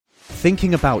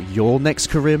thinking about your next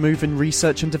career move in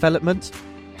research and development?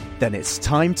 Then it's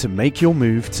time to make your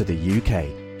move to the UK.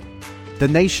 The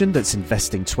nation that's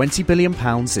investing £20 billion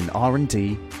in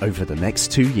R&D over the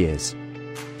next 2 years.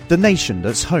 The nation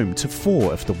that's home to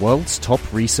 4 of the world's top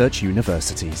research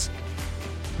universities.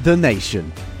 The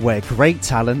nation where great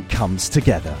talent comes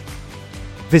together.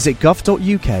 Visit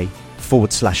gov.uk/great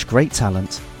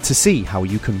talent to see how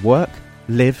you can work,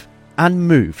 live and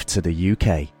move to the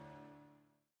UK.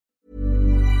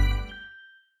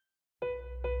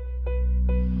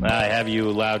 I have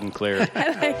you loud and clear.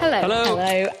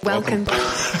 Hello. Welcome.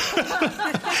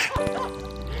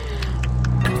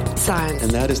 Science. And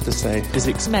that is to say,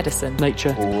 physics, medicine,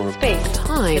 nature, or space,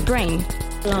 time, the brain,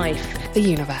 life, the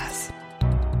universe.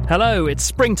 Hello, it's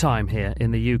springtime here in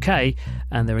the UK,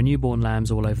 and there are newborn lambs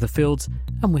all over the fields,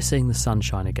 and we're seeing the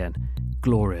sunshine again.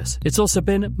 Glorious. It's also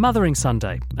been Mothering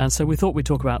Sunday, and so we thought we'd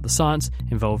talk about the science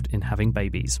involved in having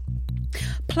babies.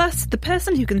 Plus, the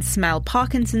person who can smell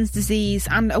Parkinson's disease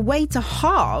and a way to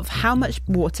halve how much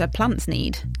water plants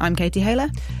need. I'm Katie Haler.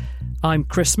 I'm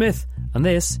Chris Smith, and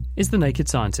this is The Naked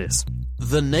Scientist.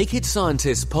 The Naked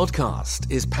Scientist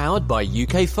podcast is powered by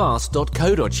ukfast.co.uk.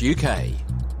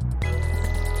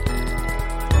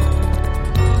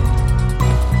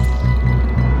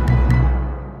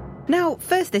 Now,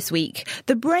 first this week,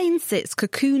 the brain sits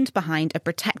cocooned behind a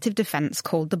protective defence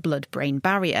called the blood-brain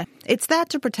barrier. It's there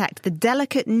to protect the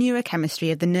delicate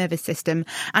neurochemistry of the nervous system,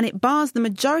 and it bars the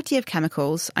majority of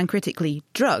chemicals, and critically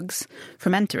drugs,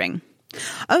 from entering.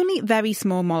 Only very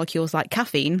small molecules like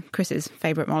caffeine, Chris's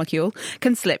favourite molecule,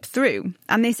 can slip through.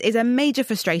 And this is a major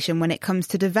frustration when it comes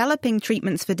to developing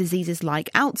treatments for diseases like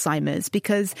Alzheimer's,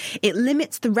 because it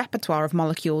limits the repertoire of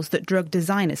molecules that drug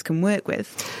designers can work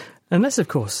with. Unless, of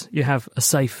course, you have a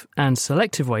safe and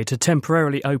selective way to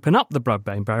temporarily open up the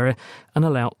blood-brain barrier and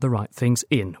allow the right things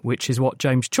in, which is what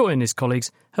James Choi and his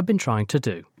colleagues have been trying to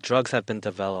do. Drugs have been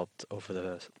developed over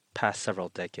the past several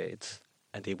decades,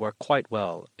 and they work quite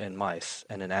well in mice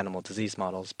and in animal disease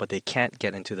models, but they can't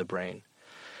get into the brain.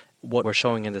 What we're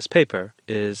showing in this paper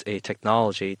is a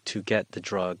technology to get the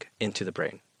drug into the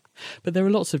brain. But there are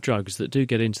lots of drugs that do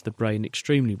get into the brain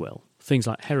extremely well. Things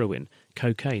like heroin,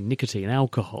 cocaine, nicotine,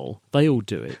 alcohol, they all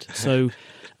do it. So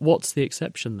what's the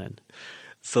exception then?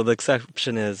 So the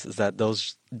exception is that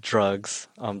those drugs,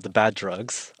 the bad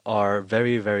drugs, are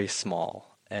very, very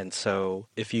small. And so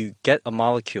if you get a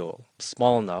molecule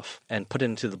small enough and put it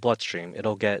into the bloodstream,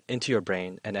 it'll get into your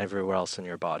brain and everywhere else in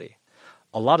your body.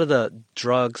 A lot of the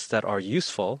drugs that are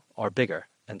useful are bigger.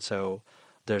 And so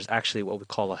there's actually what we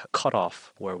call a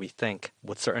cutoff where we think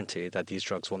with certainty that these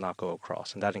drugs will not go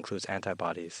across. And that includes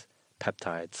antibodies,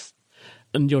 peptides.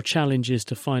 And your challenge is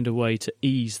to find a way to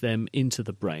ease them into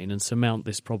the brain and surmount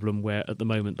this problem where at the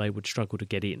moment they would struggle to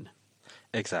get in.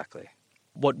 Exactly.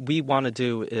 What we want to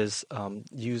do is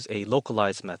use a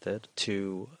localized method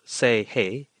to say,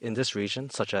 hey, in this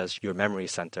region, such as your memory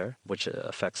center, which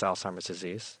affects Alzheimer's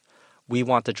disease, we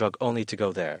want the drug only to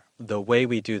go there. The way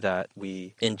we do that,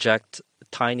 we inject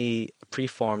tiny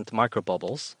preformed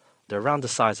microbubbles. They're around the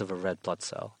size of a red blood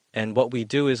cell. And what we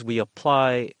do is we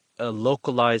apply a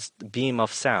localized beam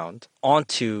of sound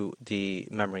onto the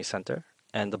memory center,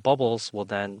 and the bubbles will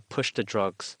then push the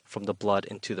drugs from the blood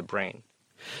into the brain.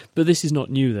 But this is not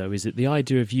new, though, is it? The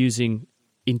idea of using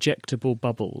injectable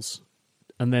bubbles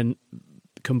and then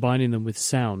combining them with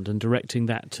sound and directing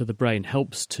that to the brain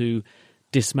helps to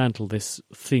dismantle this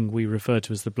thing we refer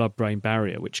to as the blood-brain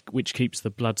barrier, which keeps the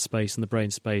blood space and the brain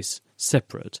space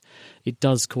separate. It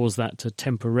does cause that to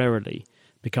temporarily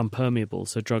become permeable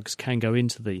so drugs can go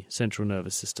into the central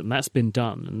nervous system. That's been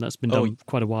done, and that's been done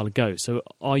quite a while ago. So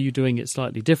are you doing it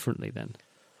slightly differently then?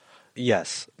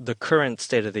 Yes. The current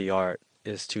state-of-the-art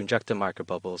is to inject the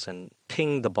microbubbles and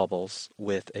ping the bubbles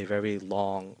with a very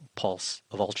long pulse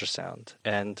of ultrasound.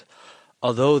 And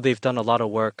although they've done a lot of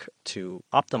work to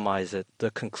optimize it, the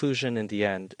conclusion in the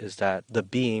end is that the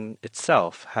beam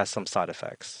itself has some side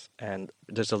effects. And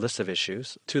there's a list of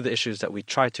issues. Two of the issues that we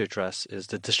try to address is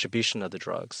the distribution of the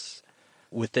drugs.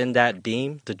 Within that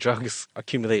beam, the drugs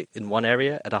accumulate in one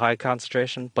area at a high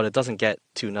concentration, but it doesn't get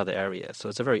to another area. So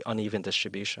it's a very uneven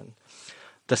distribution.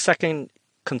 The second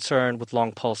concern with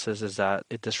long pulses is that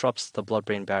it disrupts the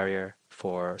blood-brain barrier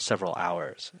for several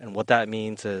hours. And what that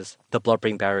means is the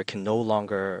blood-brain barrier can no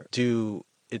longer do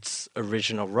its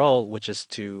original role, which is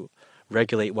to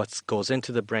regulate what goes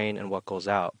into the brain and what goes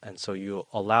out. And so you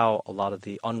allow a lot of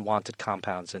the unwanted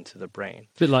compounds into the brain.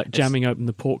 A bit like jamming open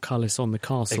the portcullis on the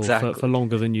castle exactly. for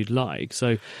longer than you'd like.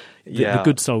 So the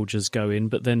good soldiers go in,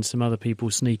 but then some other people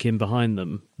sneak in behind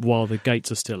them while the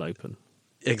gates are still open.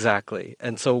 Exactly.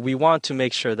 And so we want to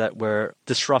make sure that we're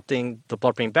disrupting the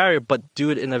blood-brain barrier, but do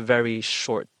it in a very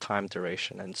short time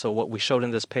duration. And so what we showed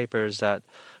in this paper is that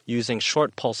using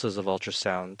short pulses of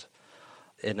ultrasound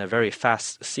in a very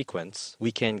fast sequence,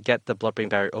 we can get the blood-brain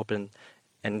barrier open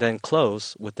and then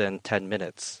close within 10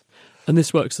 minutes. And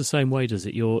this works the same way, does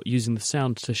it? You're using the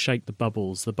sound to shake the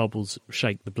bubbles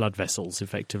shake the blood vessels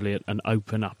effectively and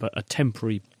open up a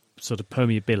temporary sort of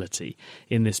permeability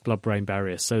in this blood-brain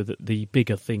barrier so that the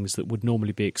bigger things that would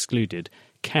normally be excluded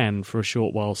can, for a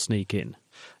short while, sneak in.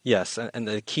 Yes, and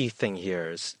the key thing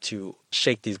here is to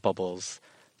shake these bubbles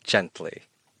gently.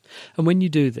 And when you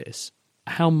do this,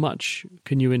 how much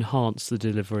can you enhance the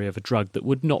delivery of a drug that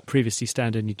would not previously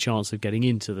stand any chance of getting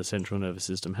into the central nervous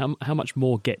system? How much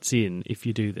more gets in if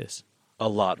you do this? A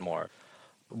lot more.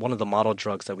 One of the model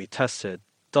drugs that we tested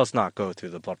does not go through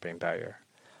the blood-brain barrier.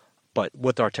 But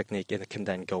with our technique, it can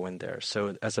then go in there.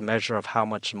 So as a measure of how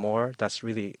much more, that's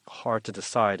really hard to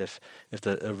decide if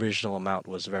the original amount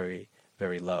was very,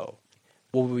 very low.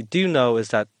 What we do know is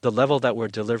that the level that we're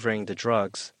delivering the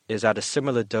drugs is at a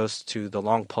similar dose to the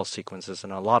long pulse sequences,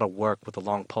 and a lot of work with the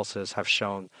long pulses have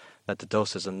shown that the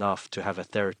dose is enough to have a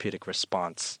therapeutic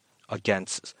response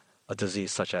against a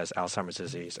disease such as Alzheimer's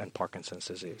disease and Parkinson's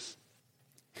disease.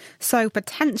 So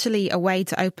potentially a way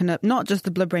to open up not just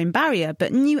the blood-brain barrier,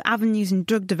 but new avenues in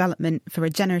drug development for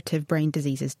regenerative brain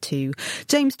diseases too.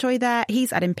 James Toy there,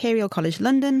 he's at Imperial College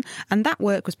London, and that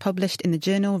work was published in the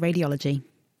journal Radiology.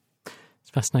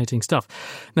 Fascinating stuff.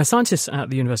 Now, scientists at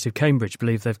the University of Cambridge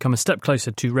believe they've come a step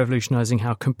closer to revolutionising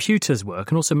how computers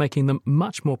work and also making them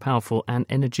much more powerful and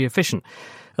energy efficient.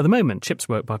 At the moment, chips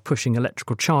work by pushing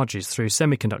electrical charges through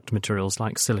semiconductor materials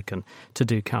like silicon to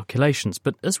do calculations.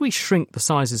 But as we shrink the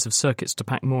sizes of circuits to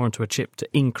pack more onto a chip to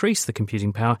increase the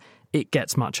computing power, it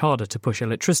gets much harder to push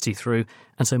electricity through,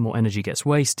 and so more energy gets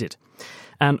wasted.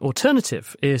 An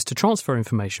alternative is to transfer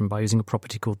information by using a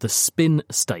property called the spin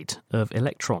state of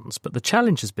electrons. But the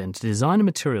challenge has been to design a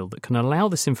material that can allow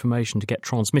this information to get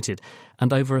transmitted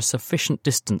and over a sufficient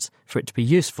distance for it to be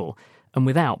useful and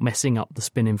without messing up the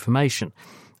spin information.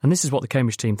 And this is what the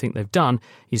Cambridge team think they've done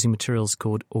using materials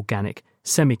called organic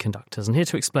semiconductors. And here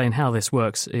to explain how this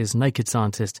works is naked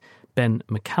scientist Ben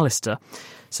McAllister.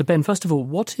 So Ben, first of all,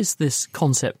 what is this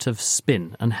concept of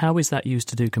spin and how is that used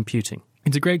to do computing?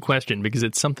 It's a great question because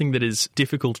it's something that is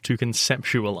difficult to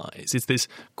conceptualize. It's this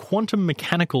quantum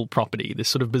mechanical property, this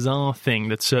sort of bizarre thing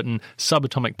that certain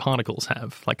subatomic particles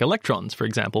have, like electrons, for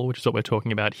example, which is what we're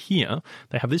talking about here.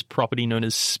 They have this property known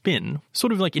as spin,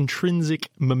 sort of like intrinsic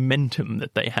momentum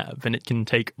that they have, and it can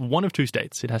take one of two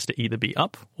states. It has to either be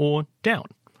up or down.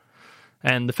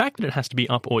 And the fact that it has to be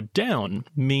up or down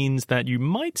means that you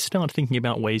might start thinking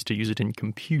about ways to use it in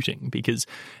computing, because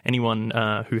anyone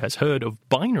who has heard of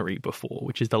binary before,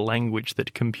 which is the language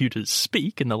that computers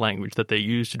speak and the language that they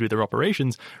use to do their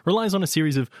operations, relies on a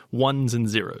series of ones and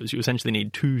zeros. You essentially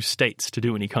need two states to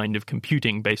do any kind of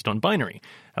computing based on binary.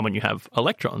 And when you have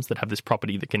electrons that have this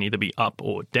property that can either be up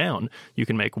or down, you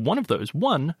can make one of those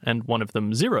 1 and one of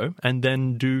them 0 and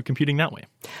then do computing that way.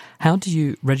 How do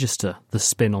you register the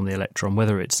spin on the electron,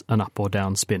 whether it's an up or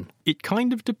down spin? It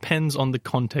kind of depends on the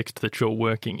context that you're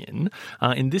working in.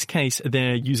 In this case,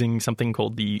 they're using something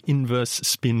called the inverse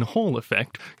spin Hall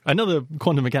effect, another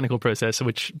quantum mechanical process,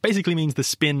 which basically means the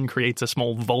spin creates a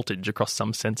small voltage across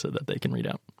some sensor that they can read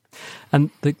out. And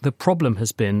the problem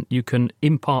has been you can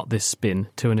impart this spin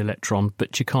to an electron,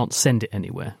 but you can't send it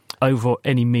anywhere over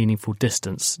any meaningful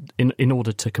distance in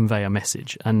order to convey a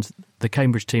message. And the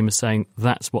Cambridge team is saying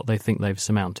that's what they think they've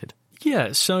surmounted.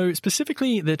 Yeah, so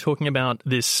specifically they're talking about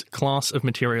this class of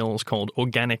materials called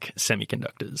organic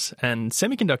semiconductors. And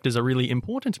semiconductors are really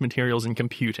important materials in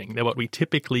computing. They're what we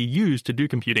typically use to do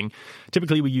computing.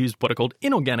 Typically we use what are called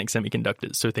inorganic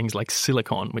semiconductors, so things like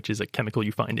silicon, which is a chemical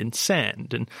you find in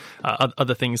sand, and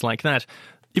other things like that.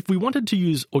 If we wanted to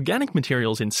use organic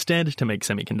materials instead to make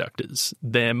semiconductors,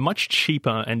 they're much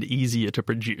cheaper and easier to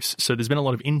produce. So there's been a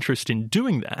lot of interest in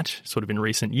doing that, sort of in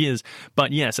recent years.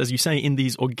 But yes, as you say, in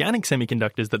these organic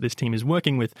semiconductors that this team is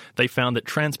working with, they found that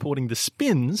transporting the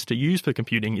spins to use for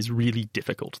computing is really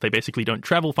difficult. They basically don't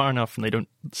travel far enough and they don't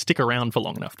stick around for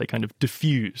long enough. They kind of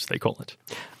diffuse, they call it.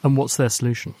 And what's their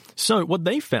solution? So what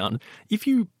they found, if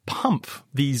you pump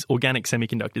these organic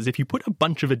semiconductors, if you put a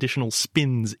bunch of additional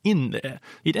spins in there,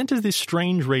 it enters this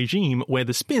strange regime where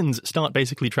the spins start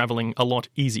basically traveling a lot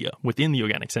easier within the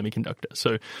organic semiconductor.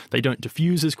 So they don't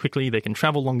diffuse as quickly, they can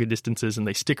travel longer distances, and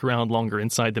they stick around longer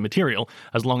inside the material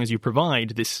as long as you provide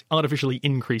this artificially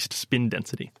increased spin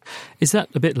density. Is that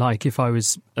a bit like if I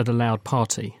was at a loud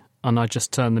party and I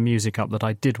just turn the music up that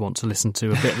I did want to listen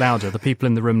to a bit louder, the people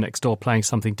in the room next door playing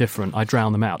something different, I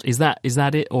drown them out. Is that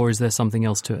it, or is there something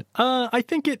else to it? I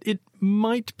think it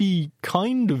might be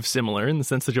kind of similar in the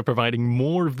sense that you're providing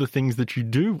more of the things that you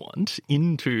do want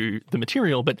into the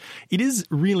material, but it is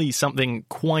really something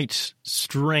quite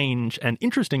strange and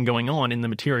interesting going on in the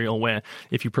material where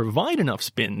if you provide enough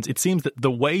spins, it seems that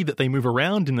the way that they move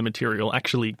around in the material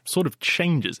actually sort of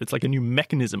changes. It's like a new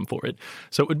mechanism for it.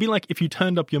 So it would be like if you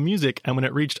turned up your music and when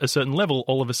it reached a certain level,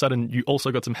 all of a sudden you also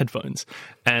got some headphones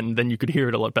and then you could hear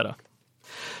it a lot better.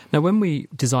 Now, when we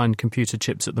design computer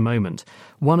chips at the moment,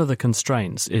 one of the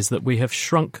constraints is that we have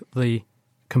shrunk the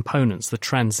components, the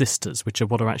transistors, which are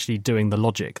what are actually doing the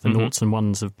logic, the noughts and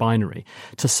ones of binary,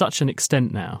 to such an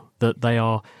extent now that they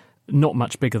are not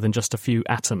much bigger than just a few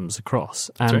atoms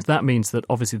across. And that means that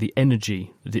obviously the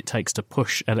energy that it takes to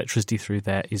push electricity through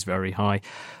there is very high.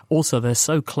 Also, they're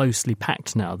so closely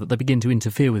packed now that they begin to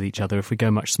interfere with each other if we go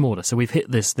much smaller. So we've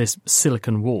hit this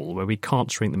silicon wall where we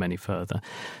can't shrink them any further.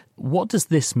 What does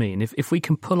this mean? If we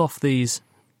can pull off these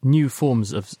new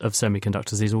forms of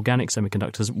semiconductors, these organic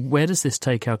semiconductors, where does this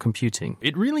take our computing?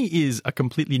 It really is a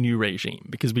completely new regime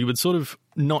because we would sort of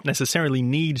not necessarily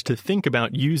need to think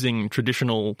about using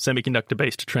traditional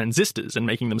semiconductor-based transistors and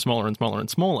making them smaller and smaller and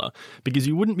smaller because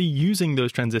you wouldn't be using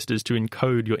those transistors to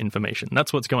encode your information.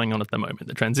 That's what's going on at the moment.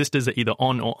 The transistors are either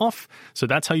on or off, so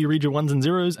that's how you read your ones and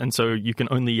zeros, and so you can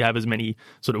only have as many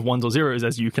sort of ones or zeros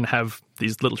as you can have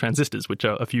these little transistors, which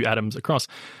are a few atoms across.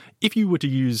 If you were to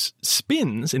use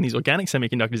spins in these organic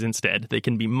semiconductors instead, they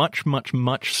can be much, much,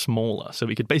 much smaller. So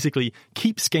we could basically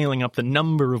keep scaling up the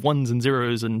number of ones and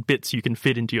zeros and bits you can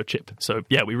fit into your chip. So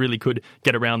yeah, we really could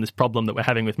get around this problem that we're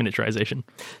having with miniaturization.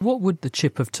 What would the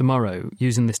chip of tomorrow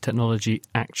using this technology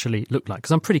actually look like?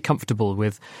 Because I'm pretty comfortable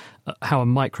with how a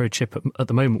microchip at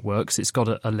the moment works. It's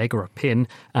got a leg or a pin,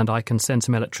 and I can send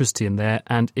some electricity in there,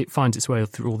 and it finds its way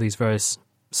through all these various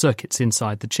circuits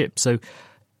inside the chip. So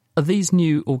are these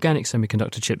new organic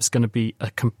semiconductor chips going to be a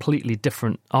completely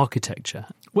different architecture?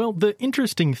 Well, the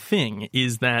interesting thing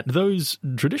is that those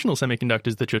traditional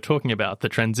semiconductors that you're talking about, the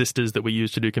transistors that we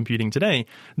use to do computing today,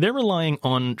 they're relying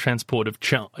on transport of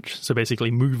charge. So basically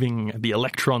moving the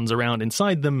electrons around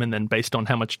inside them, and then based on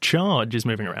how much charge is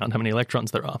moving around, how many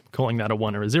electrons there are, calling that a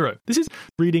 1 or a 0. This is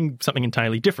reading something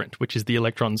entirely different, which is the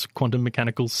electron's quantum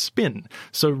mechanical spin.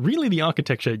 So really the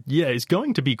architecture, is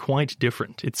going to be quite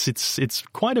different. It's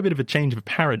quite a bit of a change of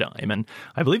paradigm, and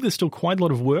I believe there's still quite a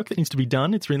lot of work that needs to be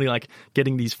done. It's really like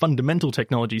getting these fundamental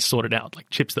technologies sorted out, like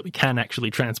chips that we can actually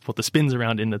transport the spins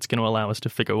around in that's going to allow us to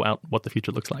figure out what the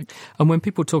future looks like. And when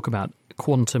people talk about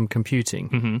quantum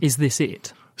computing, is this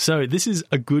it? So this is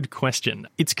a good question.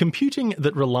 It's computing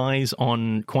that relies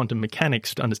on quantum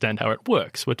mechanics to understand how it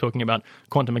works. We're talking about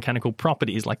quantum mechanical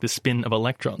properties like the spin of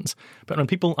electrons. But when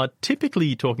people are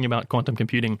typically talking about quantum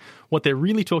computing, what they're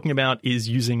really talking about is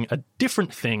using a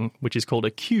different thing, which is called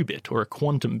a qubit or a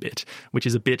quantum bit, which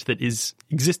is a bit that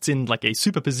exists in like a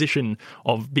superposition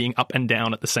of being up and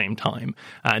down at the same time.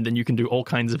 And then you can do all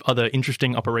kinds of other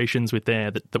interesting operations with there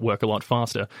that work a lot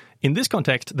faster. In this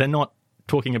context, they're not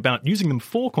talking about using them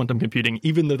for quantum computing,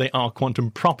 even though they are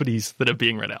quantum properties that are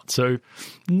being read out. So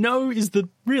no is the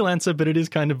real answer, but it is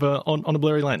kind of on a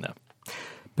blurry line there.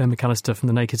 Ben McAllister from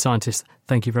The Naked Scientist,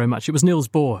 thank you very much. It was Niels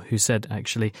Bohr who said,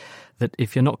 actually, that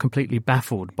if you're not completely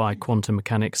baffled by quantum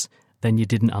mechanics, then you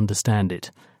didn't understand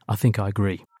it. I think I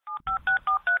agree.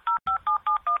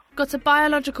 Got a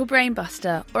biological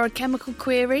brainbuster or a chemical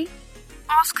query?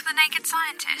 Ask the Naked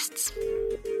Scientists.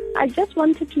 I just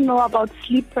wanted to know about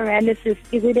sleep paralysis.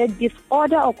 Is it a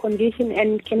disorder or condition,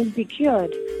 and can it be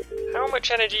cured? How much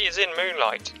energy is in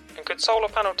moonlight? And could solar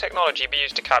panel technology be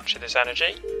used to capture this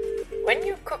energy? When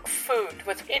you cook food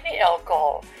with any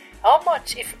alcohol, how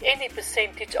much, if any,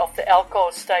 percentage of the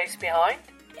alcohol stays behind?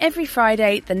 Every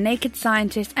Friday, the Naked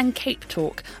Scientist and Cape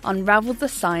Talk unravel the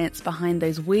science behind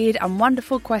those weird and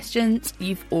wonderful questions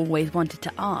you've always wanted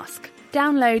to ask.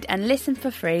 Download and listen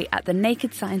for free at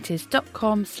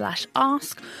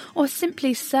thenakedscientist.com/ask, or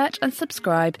simply search and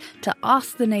subscribe to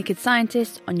Ask the Naked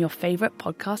Scientist on your favourite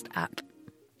podcast app.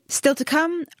 Still to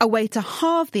come, a way to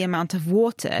halve the amount of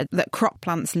water that crop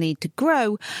plants need to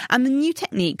grow, and the new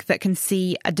technique that can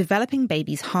see a developing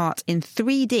baby's heart in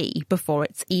 3D before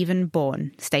it's even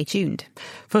born. Stay tuned.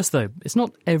 First, though, it's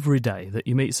not every day that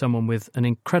you meet someone with an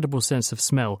incredible sense of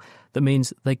smell that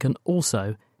means they can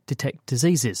also detect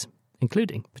diseases,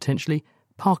 including, potentially,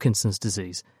 Parkinson's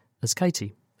disease, as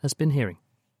Katie has been hearing.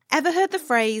 Ever heard the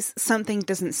phrase, something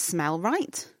doesn't smell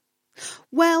right?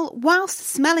 Well, whilst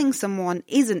smelling someone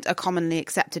isn't a commonly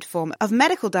accepted form of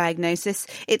medical diagnosis,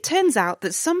 it turns out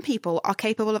that some people are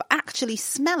capable of actually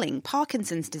smelling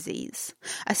Parkinson's disease,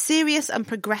 a serious and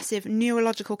progressive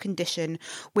neurological condition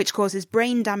which causes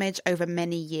brain damage over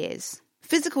many years.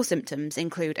 Physical symptoms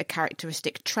include a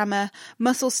characteristic tremor,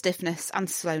 muscle stiffness and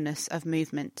slowness of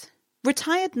movement.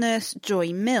 Retired nurse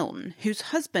Joy Milne, whose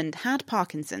husband had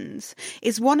Parkinson's,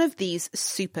 is one of these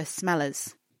super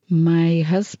smellers. My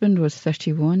husband was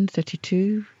 31,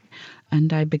 32,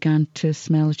 and I began to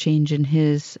smell a change in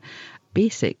his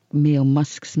basic male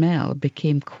musk smell. It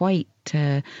became quite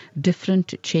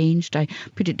different. It changed. I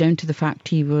put it down to the fact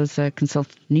he was a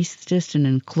consultant anaesthetist in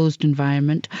an enclosed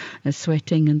environment,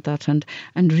 sweating and that, and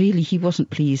really he wasn't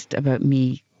pleased about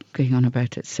me going on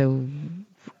about it. So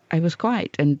I was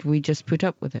quiet and we just put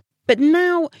up with it. But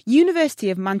now,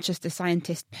 University of Manchester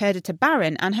scientist Perdita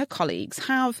Barron and her colleagues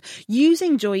have,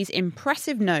 using Joy's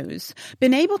impressive nose,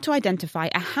 been able to identify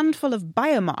a handful of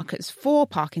biomarkers for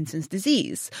Parkinson's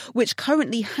disease, which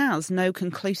currently has no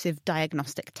conclusive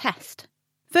diagnostic test.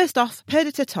 First off,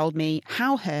 Perdita told me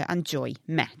how her and Joy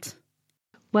met.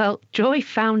 Well, Joy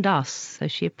found us, so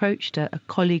she approached a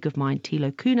colleague of mine,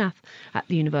 Thilo Kunath, at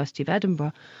the University of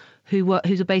Edinburgh,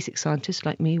 who's a basic scientist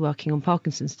like me working on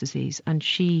Parkinson's disease, and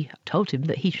she told him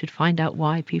that he should find out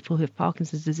why people who have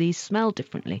Parkinson's disease smell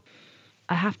differently.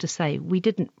 I have to say, we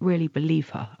didn't really believe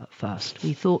her at first.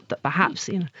 We thought that perhaps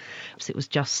it was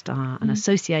just an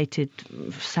associated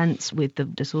sense with the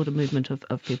disorder movement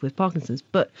of people with Parkinson's,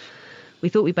 but we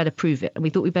thought we'd better prove it, and we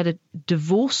thought we'd better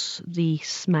divorce the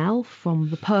smell from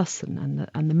the person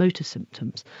and the motor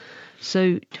symptoms.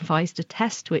 So devised a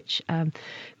test which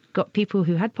got people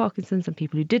who had Parkinson's and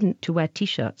people who didn't to wear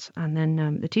T-shirts. And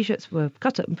then the T-shirts were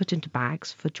cut up and put into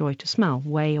bags for Joy to smell,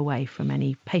 way away from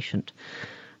any patient.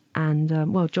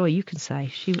 And, well, Joy, you can say,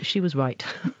 she was right.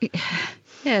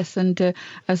 Yes, and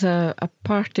as a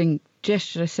parting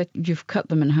gesture, I said, you've cut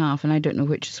them in half and I don't know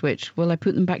which is which. Well, I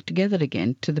put them back together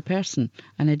again to the person,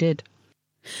 and I did.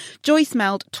 Joy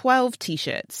smelled 12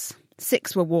 T-shirts.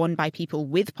 6 were worn by people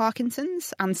with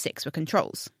Parkinson's and 6 were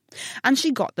controls. And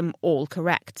she got them all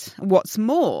correct. What's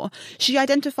more, she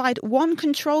identified one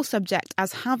control subject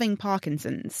as having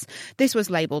Parkinson's. This was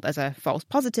labelled as a false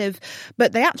positive,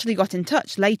 but they actually got in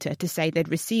touch later to say they'd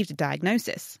received a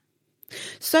diagnosis.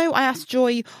 So I asked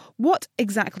Joy, what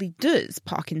exactly does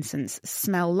Parkinson's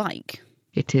smell like?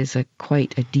 It is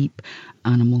quite a deep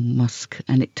animal musk,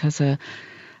 and it has a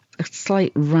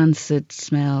slight rancid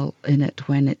smell in it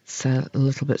when it's a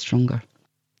little bit stronger.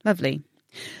 Lovely.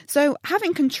 So,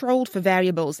 having controlled for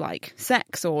variables like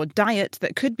sex or diet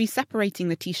that could be separating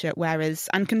the T-shirt wearers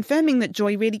and confirming that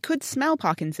Joy really could smell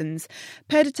Parkinson's,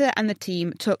 Perdita and the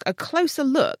team took a closer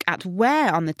look at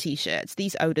where on the T-shirts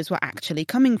these odours were actually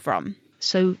coming from.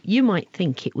 So you might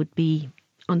think it would be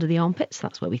under the armpits,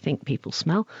 that's where we think people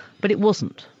smell, but it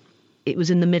wasn't. It was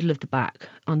in the middle of the back,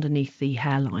 underneath the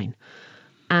hairline.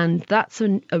 And that's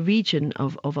a region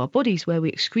of our bodies where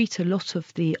we excrete a lot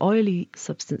of the oily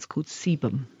substance called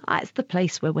sebum. It's the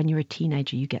place where when you're a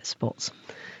teenager you get spots,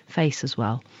 face as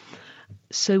well.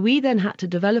 So we then had to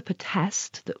develop a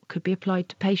test that could be applied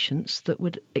to patients that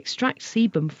would extract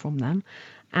sebum from them,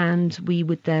 and we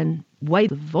would then weigh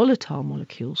the volatile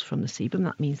molecules from the sebum,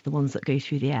 that means the ones that go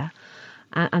through the air,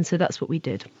 and so that's what we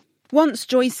did. Once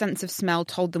Joy's sense of smell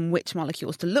told them which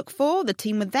molecules to look for, the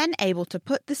team were then able to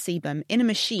put the sebum in a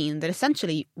machine that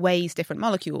essentially weighs different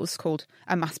molecules, called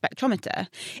a mass spectrometer,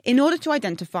 in order to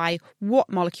identify what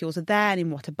molecules are there and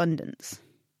in what abundance.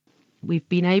 We've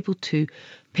been able to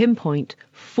pinpoint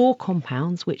 4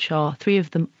 compounds, which are 3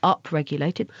 of them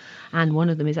up-regulated, and 1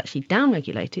 of them is actually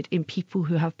down-regulated in people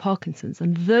who have Parkinson's.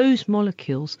 And those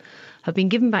molecules have been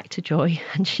given back to Joy,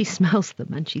 and she smells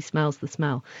them, and she smells the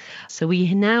smell. So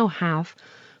we now have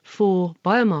 4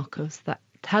 biomarkers that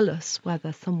tell us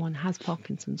whether someone has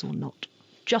Parkinson's or not,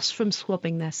 just from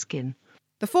swabbing their skin.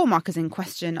 The 4 markers in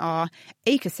question are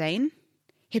eicosane,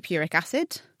 hippuric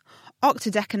acid,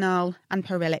 octadecanol and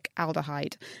perylic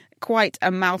aldehyde. Quite a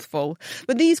mouthful.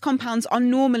 But these compounds are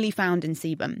normally found in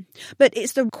sebum. But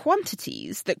it's the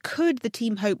quantities that could, the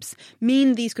team hopes,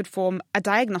 mean these could form a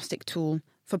diagnostic tool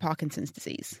for Parkinson's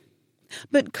disease.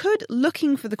 But could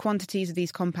looking for the quantities of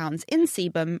these compounds in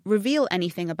sebum reveal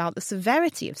anything about the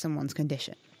severity of someone's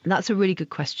condition? That's a really good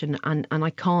question, and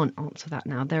I can't answer that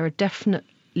now. There are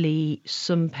definitely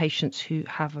some patients who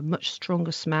have a much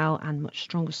stronger smell and much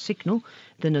stronger signal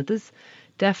than others.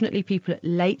 Definitely people at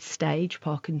late stage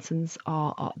Parkinson's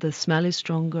the smell is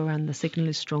stronger and the signal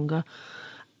is stronger.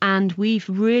 And we've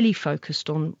really focused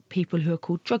on people who are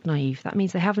called drug naive. That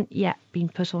means they haven't yet been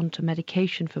put onto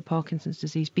medication for Parkinson's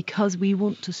disease, because we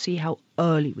want to see how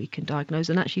early we can diagnose.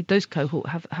 And actually those cohort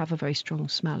have a very strong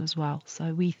smell as well.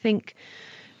 So we think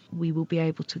we will be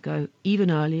able to go even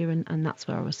earlier, and that's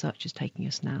where our research is taking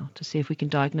us now, to see if we can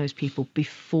diagnose people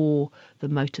before the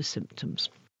motor symptoms.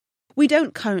 We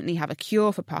don't currently have a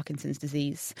cure for Parkinson's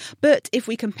disease, but if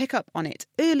we can pick up on it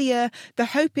earlier, the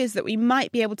hope is that we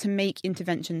might be able to make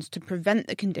interventions to prevent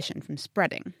the condition from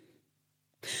spreading.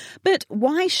 But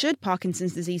why should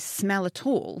Parkinson's disease smell at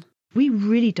all? We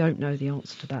really don't know the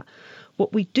answer to that.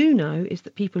 What we do know is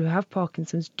that people who have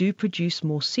Parkinson's do produce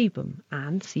more sebum,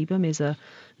 and sebum is a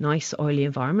nice oily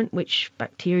environment which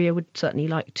bacteria would certainly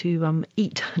like to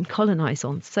eat and colonise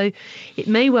on. So it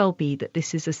may well be that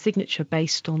this is a signature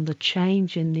based on the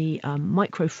change in the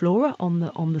microflora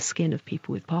on the skin of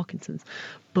people with Parkinson's.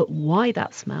 But why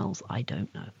that smells, I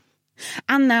don't know.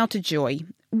 And now to Joy.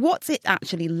 What's it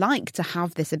actually like to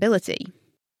have this ability?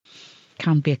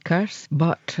 Can be a curse,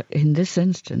 but in this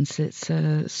instance it's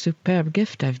a superb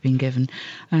gift I've been given,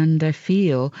 and I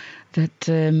feel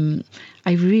that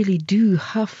I really do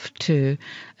have to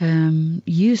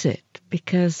use it,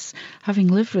 because having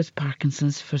lived with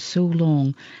Parkinson's for so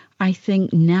long, I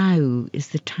think now is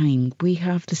the time. We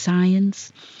have the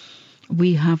science,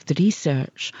 we have the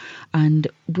research, and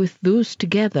with those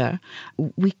together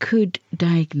we could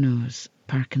diagnose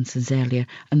Parkinson's earlier,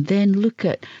 and then look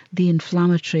at the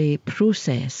inflammatory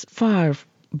process far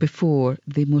before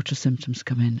the motor symptoms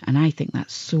come in. And I think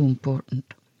that's so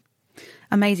important.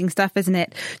 Amazing stuff, isn't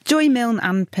it? Joy Milne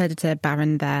and Perdita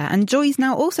Barron there. And Joy's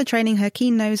now also training her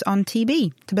keen nose on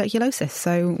TB, tuberculosis.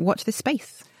 So watch this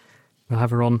space. We'll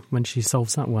have her on when she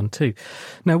solves that one too.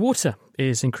 Now, water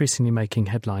is increasingly making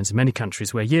headlines in many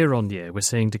countries where year on year we're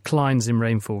seeing declines in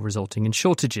rainfall resulting in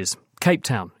shortages. Cape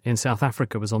Town in South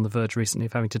Africa was on the verge recently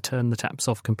of having to turn the taps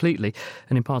off completely.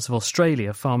 And in parts of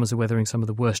Australia, farmers are weathering some of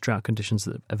the worst drought conditions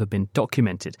that have ever been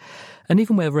documented. And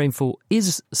even where rainfall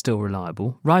is still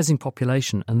reliable, rising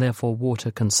population and therefore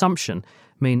water consumption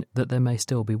mean that there may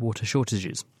still be water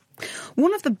shortages.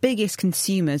 One of the biggest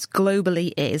consumers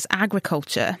globally is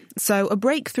agriculture. So a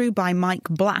breakthrough by Mike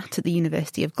Blatt at the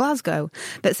University of Glasgow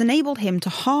that's enabled him to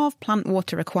halve plant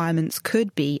water requirements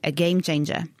could be a game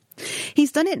changer.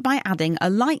 He's done it by adding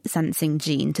a light-sensing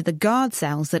gene to the guard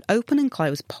cells that open and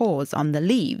close pores on the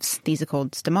leaves, these are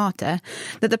called stomata,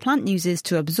 that the plant uses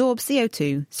to absorb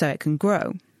CO2 so it can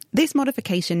grow. This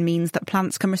modification means that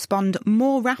plants can respond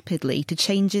more rapidly to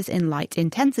changes in light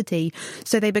intensity,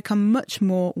 so they become much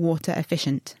more water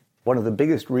efficient. One of the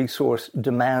biggest resource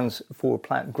demands for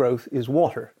plant growth is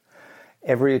water.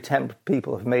 Every attempt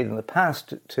people have made in the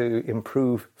past to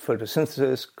improve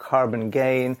photosynthesis, carbon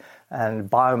gain, and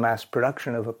biomass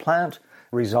production of a plant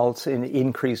results in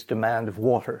increased demand of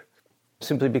water,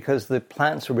 simply because the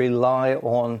plants rely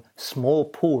on small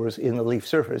pores in the leaf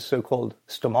surface, so-called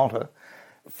stomata,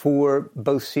 for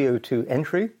both CO2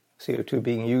 entry, CO2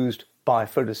 being used by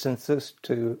photosynthesis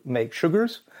to make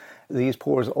sugars. These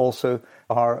pores also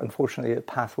are, unfortunately, a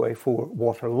pathway for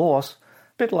water loss.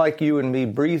 A bit like you and me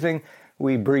breathing.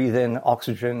 We breathe in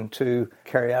oxygen to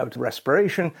carry out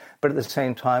respiration, but at the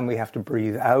same time we have to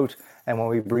breathe out, and when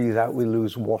we breathe out we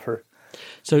lose water.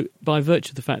 So by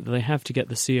virtue of the fact that they have to get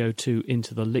the CO2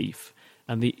 into the leaf,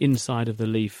 and the inside of the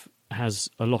leaf has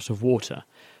a lot of water,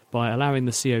 by allowing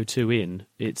the CO2 in,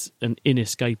 it's an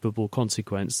inescapable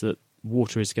consequence that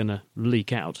water is going to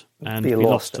leak out and be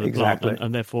lost to the plant,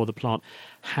 and therefore the plant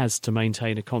has to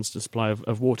maintain a constant supply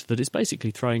of water that it's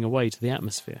basically throwing away to the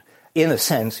atmosphere. In a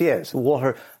sense, yes.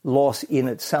 Water loss in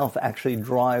itself actually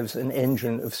drives an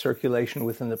engine of circulation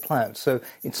within the plant. So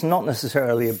it's not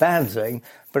necessarily a bad thing,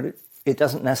 but it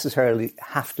doesn't necessarily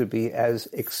have to be as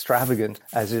extravagant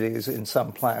as it is in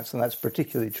some plants, and that's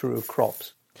particularly true of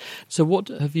crops. So what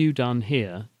have you done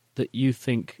here that you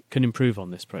think can improve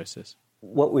on this process?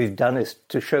 What we've done is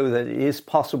to show that it is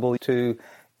possible to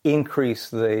increase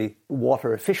the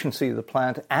water efficiency of the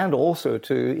plant and also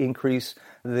to increase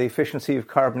the efficiency of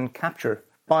carbon capture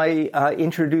by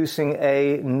introducing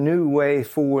a new way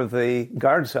for the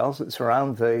guard cells that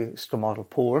surround the stomatal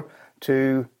pore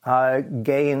to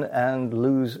gain and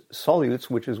lose solutes,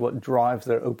 which is what drives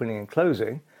their opening and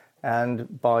closing.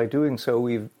 And by doing so,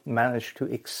 we've managed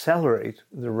to accelerate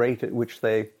the rate at which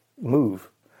they move.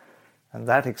 And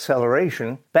that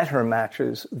acceleration better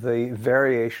matches the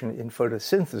variation in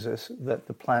photosynthesis that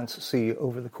the plants see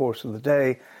over the course of the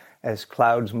day as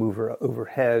clouds move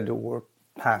overhead or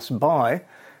pass by.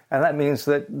 And that means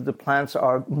that the plants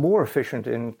are more efficient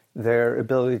in their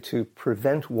ability to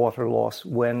prevent water loss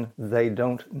when they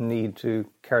don't need to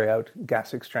carry out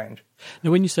gas exchange.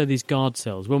 Now, when you say these guard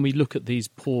cells, when we look at these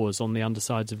pores on the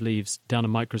undersides of leaves down a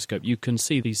microscope, you can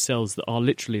see these cells that are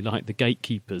literally like the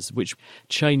gatekeepers, which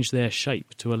change their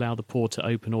shape to allow the pore to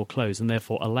open or close and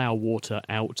therefore allow water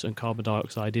out and carbon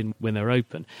dioxide in when they're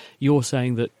open. You're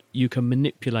saying that you can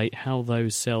manipulate how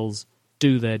those cells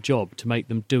do their job to make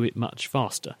them do it much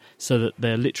faster, so that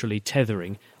they're literally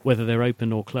tethering, whether they're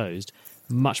open or closed,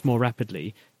 much more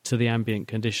rapidly to the ambient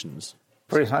conditions.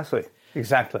 Precisely,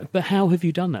 exactly. But how have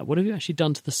you done that? What have you actually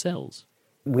done to the cells?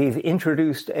 We've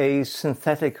introduced a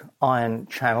synthetic ion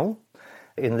channel.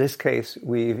 In this case,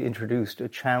 we've introduced a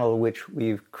channel which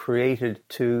we've created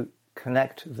to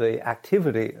connect the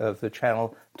activity of the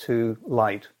channel to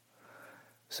light.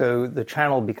 So the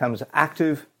channel becomes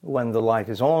active when the light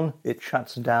is on. It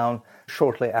shuts down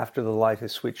shortly after the light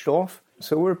is switched off.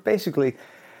 So we're basically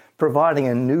providing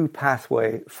a new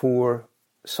pathway for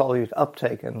solute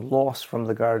uptake and loss from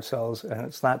the guard cells. And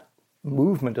it's that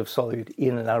movement of solute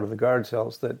in and out of the guard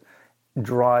cells that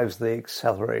drives the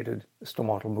accelerated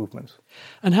stomatal movements.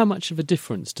 And how much of a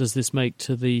difference does this make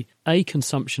to the A,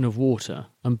 consumption of water,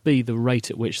 and B, the rate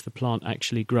at which the plant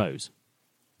actually grows?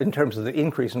 In terms of the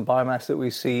increase in biomass that we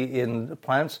see in the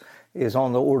plants is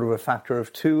on the order of a factor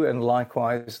of 2, and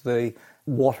likewise the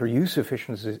water use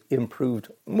efficiency is improved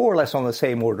more or less on the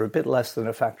same order, a bit less than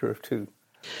a factor of 2.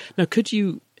 Now, could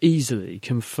you easily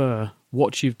confer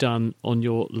what you've done on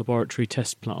your laboratory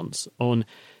test plants on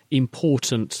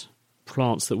important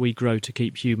plants that we grow to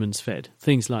keep humans fed?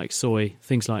 Things like soy,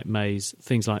 things like maize,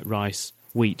 things like rice,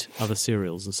 wheat, other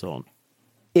cereals and so on.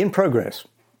 In progress.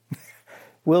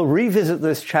 We'll revisit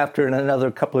this chapter in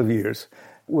another couple of years.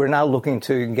 We're now looking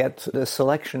to get a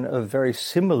selection of very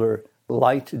similar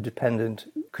light-dependent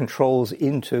controls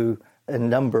into a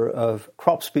number of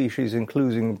crop species,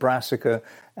 including brassica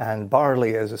and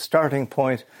barley as a starting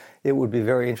point. It would be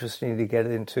very interesting to get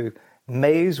into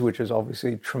maize, which is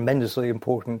obviously tremendously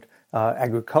important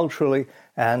agriculturally,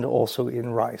 and also in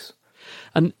rice.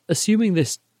 And assuming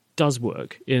this does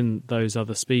work in those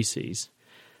other species,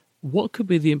 what could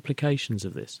be the implications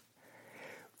of this?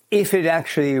 If it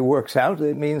actually works out,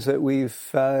 it means that we've,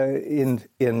 in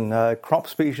crop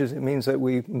species, it means that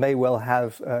we may well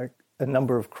have a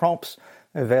number of crops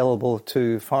available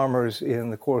to farmers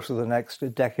in the course of the next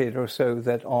decade or so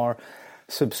that are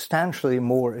substantially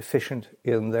more efficient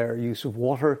in their use of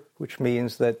water, which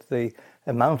means that the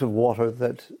amount of water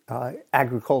that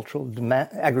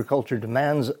agriculture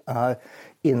demands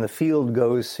in the field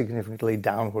goes significantly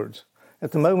downwards.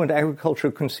 At the moment,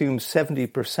 agriculture consumes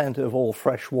 70% of all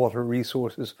freshwater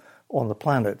resources on the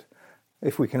planet.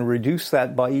 If we can reduce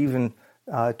that by even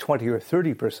 20 or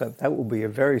 30%, that will be a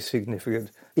very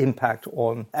significant impact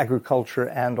on agriculture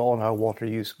and on our water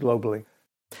use globally.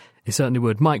 It certainly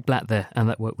would. Mike Blatt there, and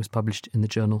that work was published in the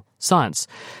journal Science.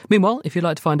 Meanwhile, if you'd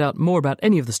like to find out more about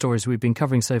any of the stories we've been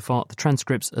covering so far, the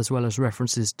transcripts as well as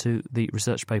references to the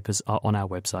research papers are on our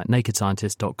website,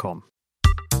 nakedscientist.com.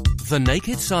 The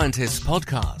Naked Scientists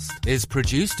podcast is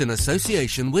produced in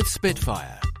association with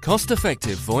Spitfire,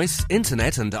 cost-effective voice,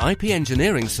 internet and IP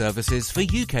engineering services for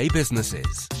UK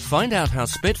businesses. Find out how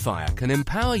Spitfire can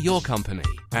empower your company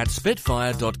at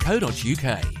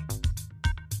spitfire.co.uk.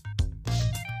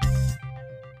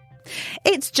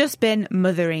 It's just been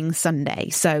Mothering Sunday,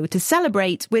 so to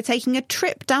celebrate, we're taking a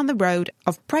trip down the road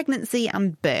of pregnancy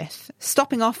and birth,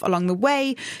 stopping off along the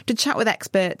way to chat with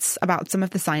experts about some of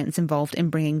the science involved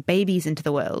in bringing babies into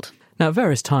the world. Now, at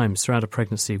various times throughout a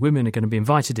pregnancy, women are going to be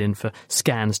invited in for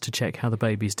scans to check how the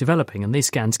baby is developing, and these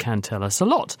scans can tell us a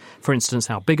lot. For instance,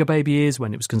 how big a baby is,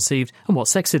 when it was conceived, and what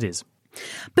sex it is.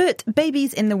 But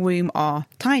babies in the womb are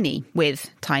tiny, with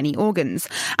tiny organs,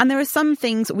 and there are some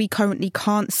things we currently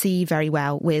can't see very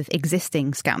well with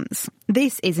existing scans.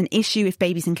 This is an issue if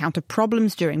babies encounter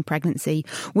problems during pregnancy,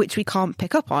 which we can't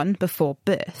pick up on before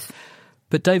birth.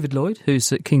 But David Lloyd,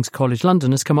 who's at King's College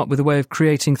London, has come up with a way of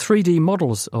creating 3D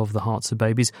models of the hearts of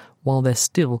babies while they're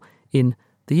still in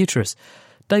the uterus.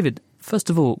 David, first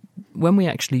of all, when we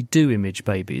actually do image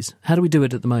babies, how do we do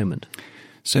it at the moment?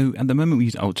 So at the moment we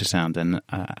use ultrasound, and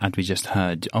as we just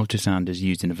heard, ultrasound is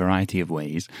used in a variety of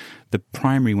ways. The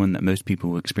primary one that most people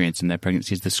will experience in their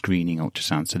pregnancy is the screening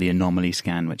ultrasound, so the anomaly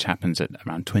scan, which happens at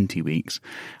around 20 weeks.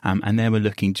 And there we're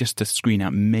looking just to screen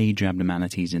out major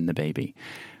abnormalities in the baby.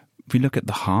 If we look at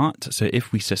the heart, so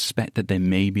if we suspect that there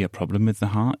may be a problem with the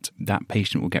heart, that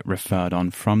patient will get referred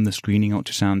on from the screening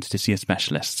ultrasound to see a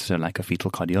specialist, so like a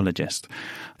fetal cardiologist.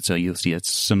 So you'll see a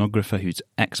sonographer who's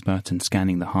expert in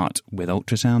scanning the heart with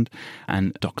ultrasound,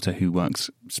 and a doctor who works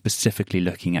specifically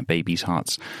looking at babies'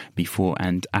 hearts before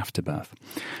and after birth.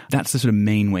 That's the sort of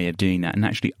main way of doing that. And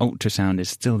actually, ultrasound is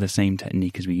still the same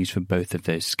technique as we use for both of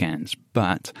those scans.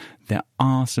 But there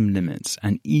are some limits.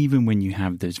 And even when you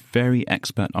have those very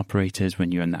expert operators,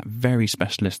 when you're in that very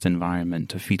specialist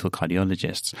environment of fetal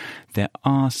cardiologists, there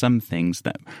are some things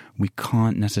that we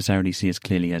can't necessarily see as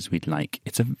clearly as we'd like.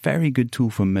 It's a very good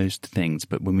tool for most things,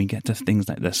 but when we get to things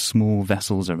like the small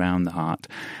vessels around the heart,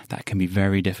 that can be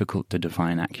very difficult to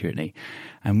define accurately.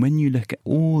 And when you look at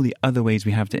all the other ways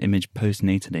we have to image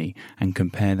postnatally and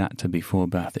compare that to before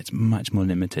birth, it's much more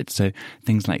limited. So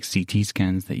things like CT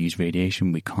scans that use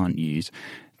radiation we can't use.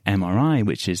 MRI,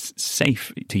 which is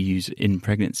safe to use in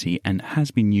pregnancy and has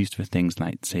been used for things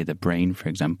like, say, the brain, for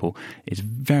example, is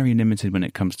very limited when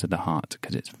it comes to the heart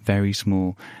because it's very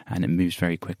small and it moves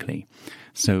very quickly.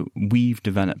 So we've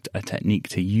developed a technique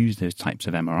to use those types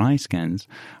of MRI scans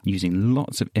using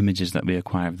lots of images that we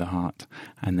acquire of the heart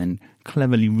and then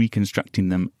cleverly reconstructing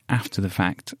them after the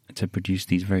fact to produce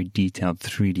these very detailed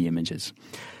 3D images.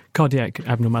 Cardiac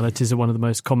abnormalities are one of the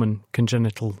most common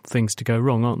congenital things to go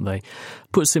wrong, aren't they?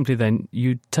 Put simply then,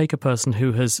 you take a person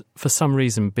who has, for some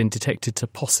reason, been detected to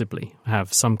possibly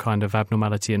have some kind of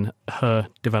abnormality in her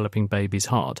developing baby's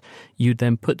heart. You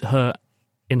then put her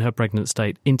in her pregnant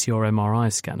state into your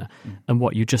MRI scanner, and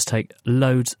what you just take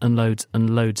loads and loads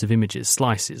and loads of images,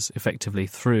 slices, effectively,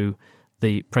 through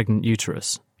the pregnant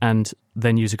uterus, and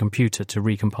then use a computer to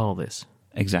recompile this.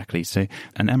 Exactly. So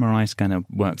an MRI scanner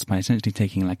works by essentially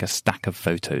taking like a stack of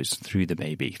photos through the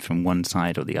baby from one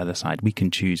side or the other side. We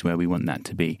can choose where we want that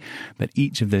to be. But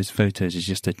each of those photos is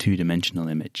just a two-dimensional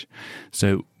image.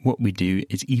 So what we do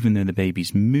is, even though the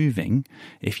baby's moving,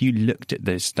 if you looked at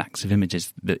those stacks of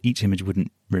images, that each image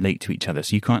wouldn't relate to each other.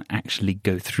 So you can't actually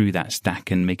go through that stack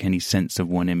and make any sense of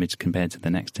one image compared to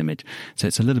the next image. So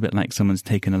it's a little bit like someone's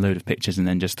taken a load of pictures and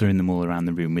then just thrown them all around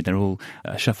the room. They're all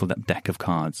a shuffled up deck of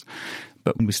cards.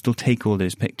 But we still take all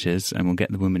those pictures and we'll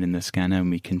get the woman in the scanner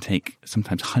and we can take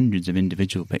sometimes hundreds of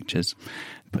individual pictures,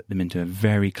 put them into a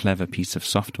very clever piece of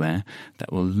software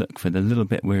that will look for the little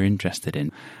bit we're interested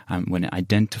in. When it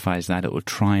identifies that, it will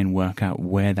try and work out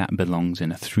where that belongs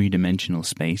in a three-dimensional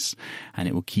space, and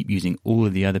it will keep using all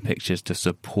of the other pictures to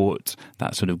support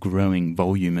that sort of growing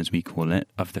volume, as we call it,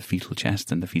 of the fetal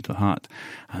chest and the fetal heart,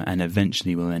 and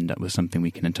eventually we'll end up with something we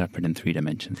can interpret in 3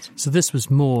 dimensions. So this was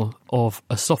more of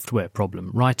a software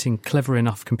problem, writing clever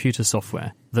enough computer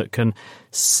software that can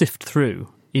sift through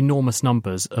enormous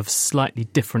numbers of slightly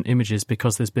different images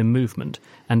because there's been movement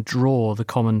and draw the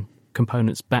common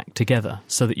components back together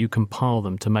so that you compile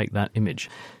them to make that image.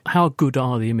 How good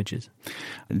are the images?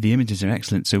 The images are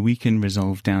excellent. So we can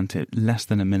resolve down to less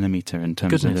than a millimetre in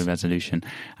terms of the resolution.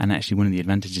 And actually one of the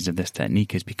advantages of this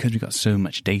technique is because we've got so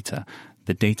much data,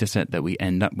 the data set that we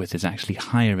end up with is actually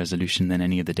higher resolution than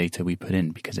any of the data we put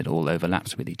in because it all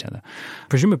overlaps with each other.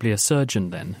 Presumably a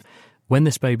surgeon then, when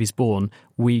this baby's born,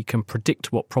 we can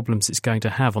predict what problems it's going to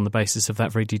have on the basis of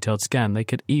that very detailed scan. They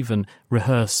could even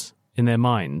rehearse in their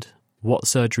mind what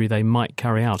surgery they might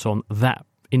carry out on that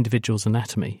individual's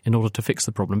anatomy in order to fix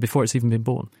the problem before it's even been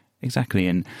born. Exactly,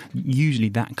 and usually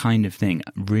that kind of thing,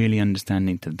 really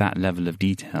understanding to that level of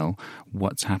detail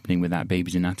what's happening with that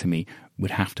baby's anatomy,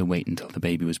 would have to wait until the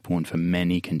baby was born for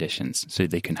many conditions. So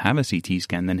they can have a CT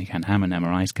scan, then they can have an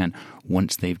MRI scan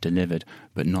once they've delivered,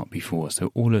 but not before.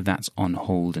 So all of that's on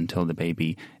hold until the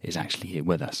baby is actually here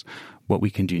with us. What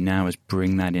we can do now is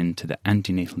bring that into the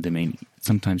antenatal domain,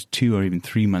 sometimes 2 or even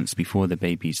 3 months before the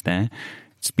baby's there.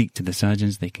 Speak to the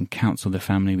surgeons, they can counsel the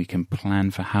family, we can plan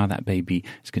for how that baby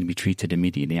is going to be treated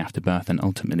immediately after birth and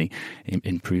ultimately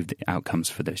improve the outcomes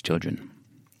for those children.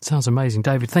 Sounds amazing.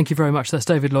 David, thank you very much. That's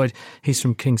David Lloyd. He's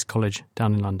from King's College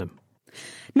down in London.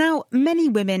 Now, many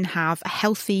women have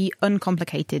healthy,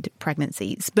 uncomplicated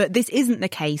pregnancies, but this isn't the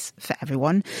case for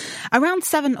everyone. Around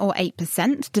 7 or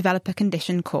 8% develop a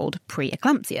condition called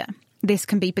preeclampsia. This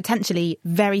can be potentially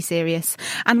very serious,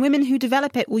 and women who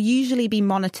develop it will usually be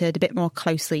monitored a bit more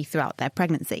closely throughout their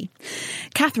pregnancy.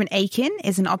 Catherine Aiken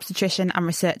is an obstetrician and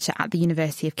researcher at the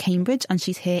University of Cambridge, and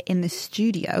she's here in the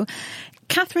studio.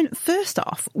 Catherine, first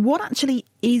off, what actually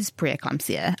is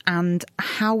preeclampsia, and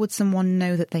how would someone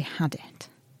know that they had it?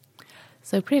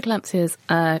 So preeclampsia is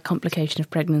a complication of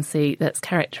pregnancy that's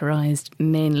characterised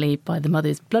mainly by the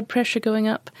mother's blood pressure going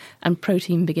up and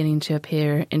protein beginning to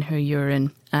appear in her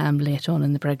urine late on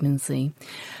in the pregnancy.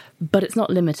 But it's not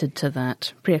limited to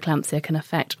that. Preeclampsia can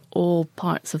affect all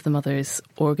parts of the mother's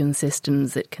organ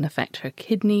systems. It can affect her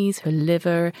kidneys, her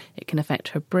liver, it can affect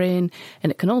her brain,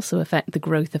 and it can also affect the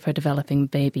growth of her developing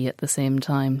baby at the same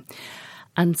time.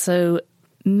 And so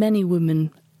many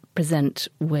women present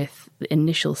with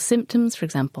initial symptoms, for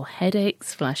example,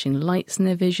 headaches, flashing lights in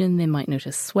their vision. They might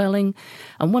notice swelling.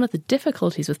 And one of the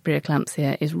difficulties with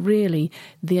preeclampsia is really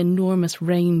the enormous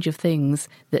range of things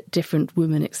that different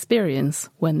women experience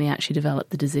when they actually develop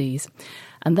the disease.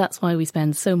 And that's why we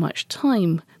spend so much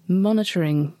time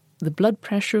monitoring the blood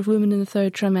pressure of women in the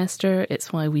third trimester.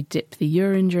 It's why we dip the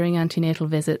urine during antenatal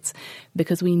visits,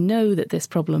 because we know that this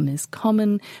problem is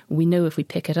common. We know if we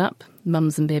pick it up,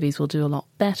 mums and babies will do a lot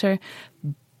better,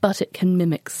 but it can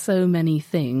mimic so many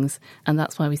things, and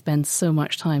that's why we spend so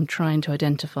much time trying to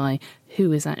identify who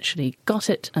has actually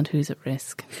got it and who's at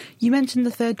risk. You mentioned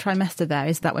the third trimester there.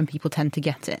 Is that when people tend to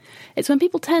get it? It's when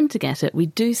people tend to get it. We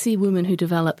do see women who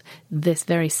develop this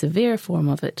very severe form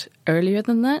of it earlier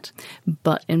than that,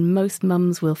 but in most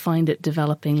mums we'll find it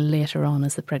developing later on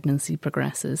as the pregnancy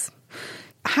progresses.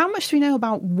 How much do we know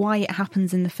about why it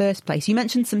happens in the first place? You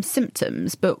mentioned some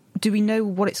symptoms, but do we know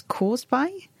what it's caused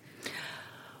by?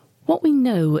 What we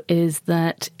know is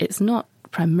that it's not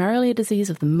primarily a disease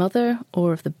of the mother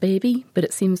or of the baby, but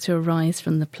it seems to arise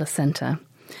from the placenta.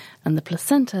 And the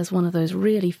placenta is one of those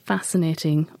really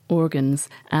fascinating organs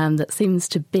that seems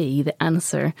to be the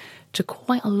answer to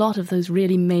quite a lot of those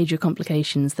really major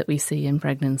complications that we see in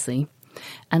pregnancy.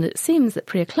 And it seems that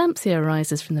preeclampsia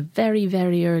arises from the very,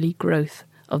 very early growth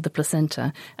of the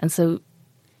placenta. And so,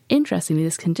 interestingly,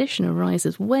 this condition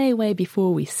arises way, way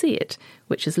before we see it,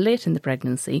 which is late in the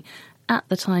pregnancy, at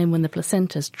the time when the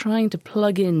placenta is trying to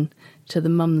plug in to the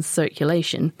mum's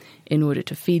circulation in order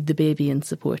to feed the baby and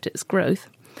support its growth.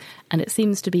 And it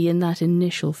seems to be in that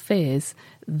initial phase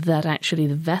that actually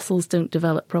the vessels don't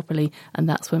develop properly, and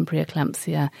that's when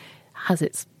preeclampsia has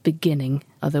its beginning,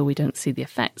 although we don't see the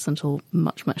effects until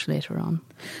much, much later on.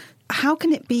 How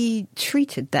can it be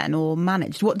treated then or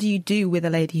managed? What do you do with a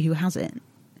lady who has it?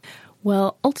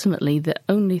 Well, ultimately, the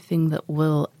only thing that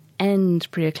will end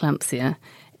preeclampsia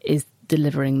is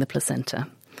delivering the placenta.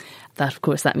 That, of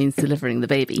course, that means delivering the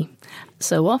baby.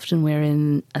 So often we're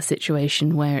in a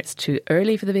situation where it's too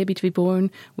early for the baby to be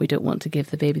born. We don't want to give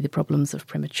the baby the problems of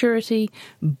prematurity,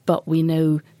 but we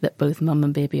know that both mum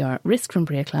and baby are at risk from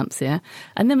preeclampsia.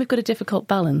 And then we've got a difficult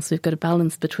balance. We've got a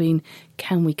balance between,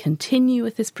 can we continue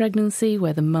with this pregnancy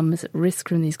where the mum is at risk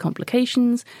from these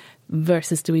complications,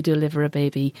 versus do we deliver a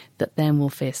baby that then will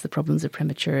face the problems of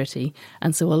prematurity?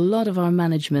 And so a lot of our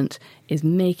management is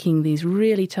making these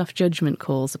really tough judgment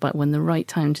calls about when the right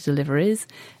time to deliver is,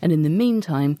 and in the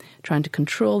meantime trying to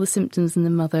control the symptoms in the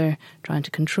mother, trying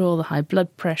to control the high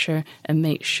blood pressure and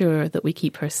make sure that we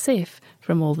keep her safe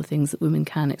from all the things that women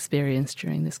can experience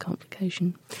during this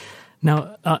complication.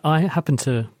 Now, I happen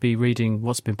to be reading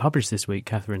what's been published this week,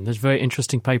 Catherine. There's a very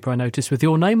interesting paper I noticed with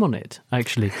your name on it,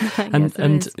 actually.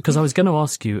 And because I was going to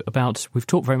ask you about, we've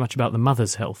talked very much about the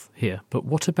mother's health here, but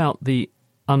what about the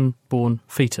unborn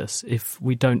fetus? If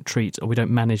we don't treat or we don't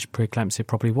manage preeclampsia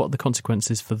properly, what are the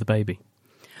consequences for the baby?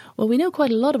 Well, we know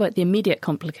quite a lot about the immediate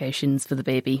complications for the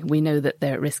baby. We know that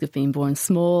they're at risk of being born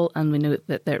small, and we know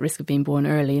that they're at risk of being born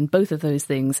early, and both of those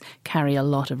things carry a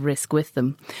lot of risk with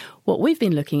them. What we've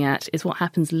been looking at is what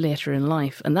happens later in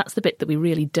life, and that's the bit that we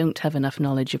really don't have enough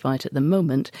knowledge about at the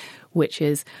moment, which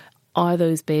is, are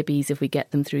those babies, if we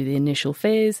get them through the initial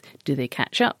phase, do they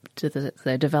catch up? Do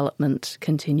their development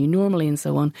continue normally and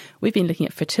so on? We've been looking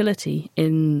at fertility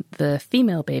in the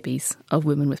female babies of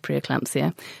women with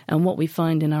preeclampsia. And what we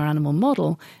find in our animal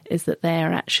model is that they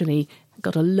are actually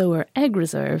got a lower egg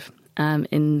reserve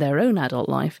in their own adult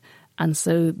life. And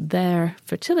so their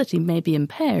fertility may be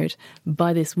impaired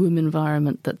by this womb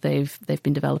environment that they've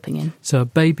been developing in. So a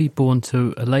baby born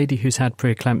to a lady who's had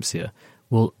preeclampsia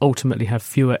will ultimately have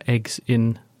fewer eggs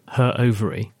in her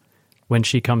ovary. When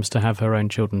she comes to have her own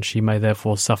children, she may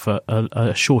therefore suffer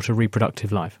a shorter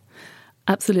reproductive life.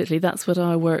 Absolutely. That's what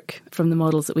our work from the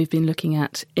models that we've been looking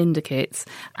at indicates.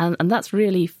 And that's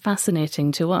really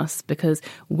fascinating to us because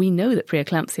we know that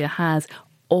preeclampsia has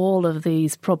all of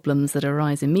these problems that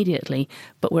arise immediately,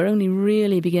 but we're only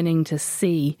really beginning to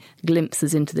see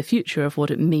glimpses into the future of what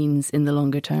it means in the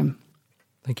longer term.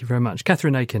 Thank you very much.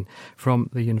 Catherine Aiken from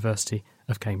the University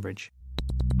of Cambridge.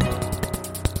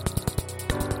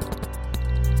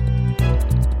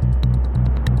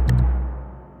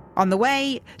 On the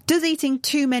way, does eating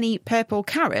too many purple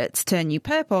carrots turn you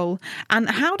purple? And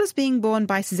how does being born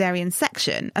by caesarean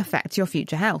section affect your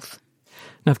future health?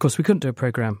 Now, of course, we couldn't do a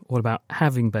programme all about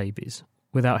having babies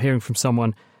without hearing from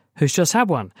someone who's just had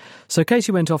one. So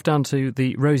Katie went off down to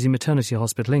the Rosie Maternity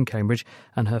Hospital in Cambridge,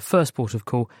 and her first port of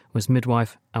call was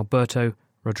midwife Alberto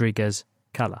Rodriguez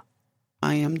Cala.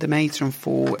 I am the matron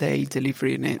for the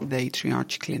delivery unit, the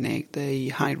triage clinic, the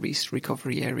high-risk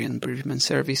recovery area and bereavement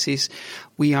services.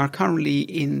 We are currently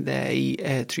in the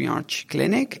triage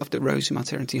clinic of the Rosie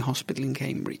Maternity Hospital in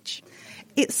Cambridge.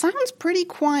 It sounds pretty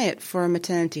quiet for a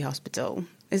maternity hospital.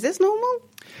 Is this normal?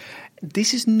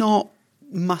 This is not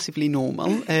massively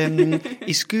normal.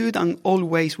 It's good, and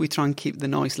always we try and keep the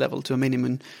noise level to a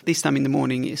minimum. This time in the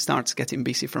morning it starts getting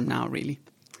busy from now, really.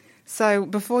 So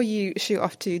before you shoot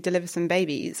off to deliver some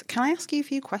babies, can I ask you a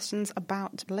few questions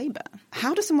about labour?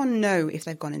 How does someone know if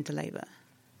they've gone into labour?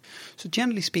 So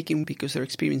generally speaking, because they're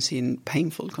experiencing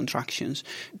painful contractions,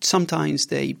 sometimes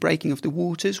the breaking of the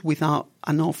waters without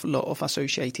an awful lot of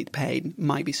associated pain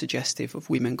might be suggestive of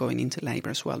women going into labour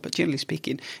as well. But generally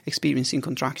speaking, experiencing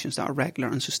contractions that are regular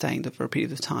and sustained over a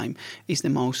period of time is the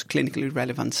most clinically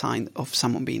relevant sign of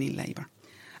someone being in labour.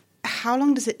 How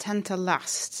long does it tend to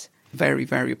last? Very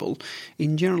variable.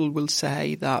 In general, we'll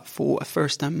say that for a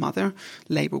first-time mother,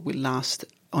 labour will last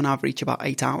on average about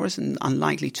 8 hours and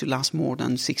unlikely to last more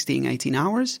than 16, 18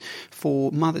 hours.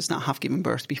 For mothers that have given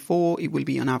birth before, it will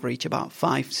be on average about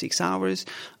 5-6 hours,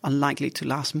 unlikely to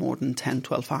last more than 10,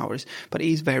 12 hours. But it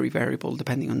is very variable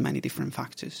depending on many different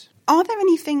factors. Are there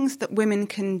any things that women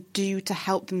can do to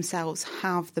help themselves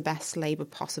have the best labour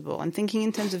possible? I'm thinking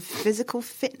in terms of physical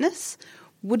fitness.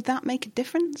 Would that make a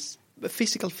difference?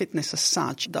 Physical fitness as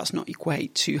such does not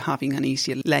equate to having an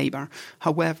easier labour.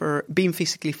 However, being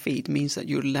physically fit means that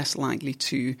you're less likely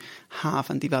to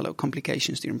have and develop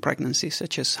complications during pregnancy,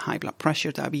 such as high blood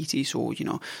pressure, diabetes, or,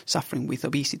 suffering with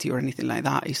obesity or anything like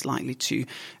that is likely to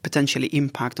potentially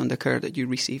impact on the care that you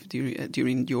receive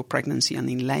during your pregnancy and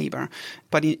in labour.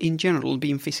 But in general,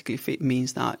 being physically fit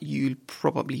means that you'll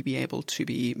probably be able to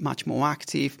be much more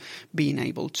active, being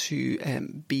able to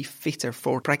be fitter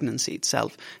for pregnancy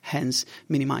itself, hence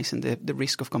minimising the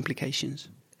risk of complications.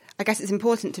 I guess it's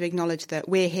important to acknowledge that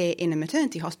we're here in a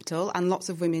maternity hospital and lots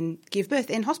of women give birth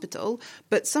in hospital,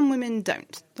 but some women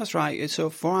don't. That's right. So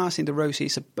for us in the Rosie,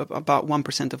 it's about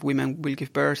 1% of women will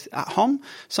give birth at home.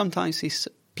 Sometimes it's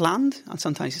planned and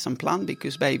sometimes it's unplanned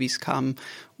because babies come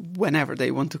whenever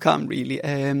they want to come, really.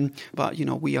 But,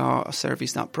 we are a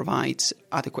service that provides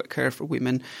adequate care for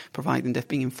women, providing they've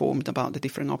been informed about the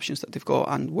different options that they've got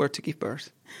and where to give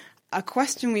birth. A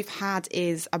question we've had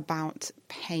is about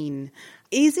pain.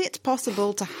 Is it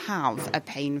possible to have a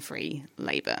pain-free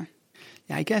labour?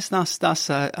 Yeah, I guess that's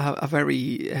a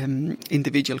very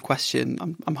individual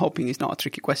question. I'm hoping it's not a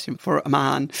tricky question for a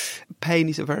man. Pain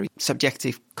is a very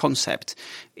subjective concept.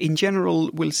 In general,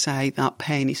 we'll say that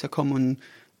pain is a common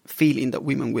feeling that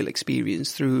women will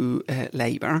experience through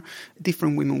labour.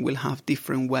 Different women will have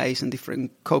different ways and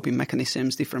different coping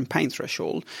mechanisms, different pain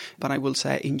threshold. But I will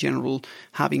say, in general,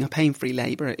 having a pain-free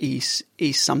labour is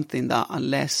something that,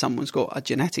 unless someone's got a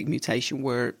genetic mutation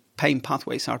where pain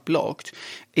pathways are blocked,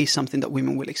 is something that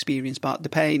women will experience. But the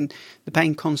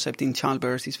pain concept in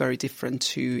childbirth is very different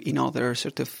to in other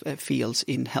sort of fields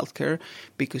in healthcare,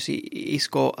 because it's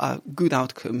got a good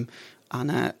outcome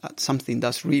and something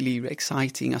that's really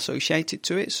exciting associated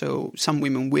to it. So some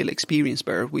women will experience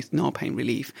birth with no pain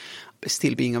relief, but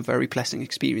still being a very pleasant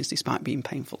experience despite being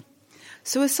painful.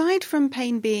 So aside from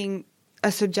pain being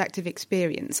a subjective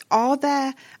experience, are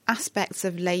there aspects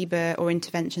of labour or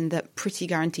intervention that are pretty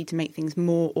guaranteed to make things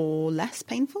more or less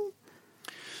painful?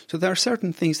 So there are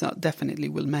certain things that definitely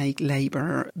will make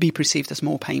labour be perceived as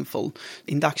more painful.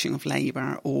 Induction of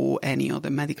labour or any other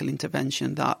medical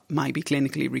intervention that might be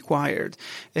clinically required.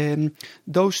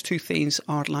 Those two things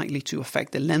are likely to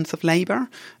affect the length of labour,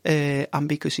 and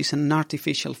because it's an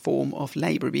artificial form of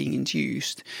labour being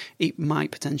induced, it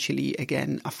might potentially,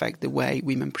 again, affect the way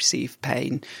women perceive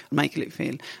pain, making it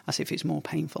feel as if it's more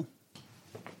painful.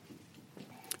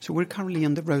 So we're currently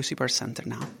on the Rosie Birth Centre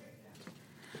now.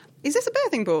 Is this a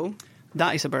birthing pool?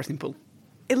 That is a birthing pool.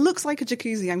 It looks like a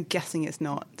jacuzzi. I'm guessing it's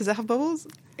not. Does it have bubbles?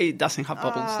 It doesn't have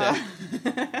bubbles,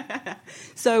 there.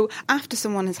 So after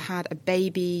someone has had a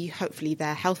baby, hopefully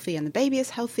they're healthy and the baby is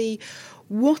healthy,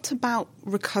 what about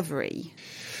recovery?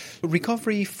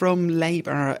 Recovery from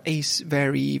labour is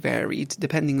very varied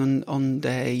depending on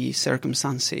the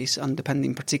circumstances and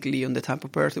depending particularly on the type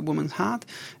of birth the woman's had.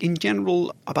 In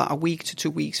general, about a week to 2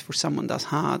 weeks for someone that's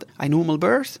had a normal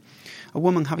birth. A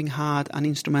woman having had an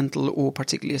instrumental or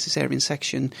particularly a cesarean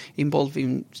section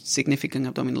involving significant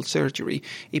abdominal surgery,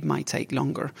 it might take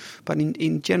longer. But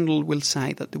in general, we'll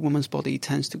say that the woman's body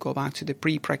tends to go back to the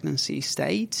pre-pregnancy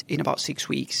state in about 6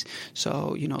 weeks.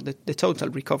 So, the total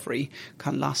recovery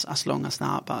can last as long as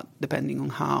that, but depending on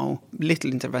how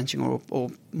little intervention or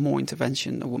more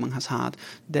intervention a woman has had,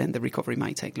 then the recovery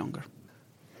might take longer.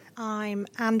 I'm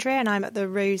Andrea and I'm at the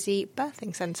Rosie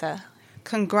Birthing Centre.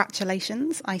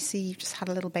 Congratulations. I see you've just had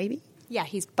a little baby. Yeah,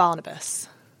 he's Barnabas.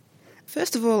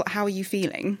 First of all, how are you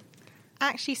feeling?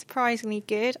 Actually, surprisingly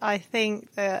good. I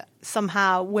think that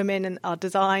somehow women are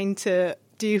designed to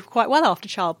do quite well after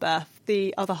childbirth.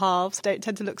 The other halves don't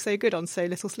tend to look so good on so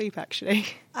little sleep, actually.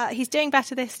 He's doing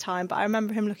better this time, but I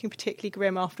remember him looking particularly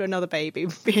grim after another baby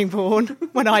being born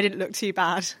when I didn't look too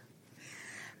bad.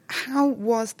 How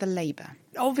was the labour?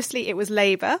 Obviously, it was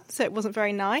labour, so it wasn't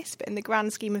very nice, but in the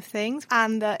grand scheme of things,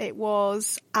 and that it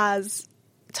was as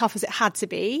tough as it had to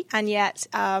be, and yet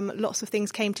lots of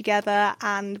things came together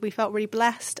and we felt really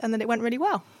blessed and that it went really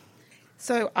well.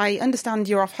 So I understand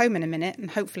you're off home in a minute and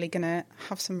hopefully going to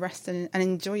have some rest and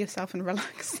enjoy yourself and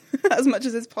relax as much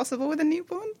as is possible with a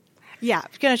newborn. Yeah, I'm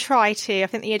going to try to. I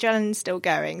think the adrenaline's still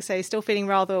going, so still feeling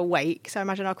rather awake. So I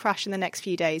imagine I'll crash in the next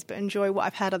few days, but enjoy what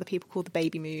I've heard other people call the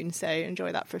baby moon, so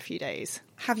enjoy that for a few days.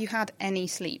 Have you had any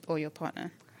sleep, or your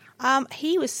partner?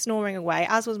 He was snoring away,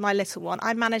 as was my little one.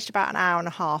 I managed about an hour and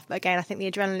a half, but again, I think the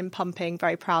adrenaline pumping,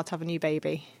 very proud to have a new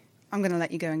baby. I'm going to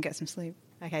let you go and get some sleep.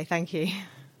 Okay, thank you.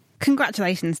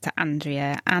 Congratulations to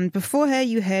Andrea, and before her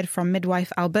you heard from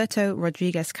midwife Alberto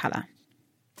Rodriguez-Cala.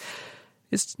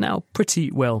 It's now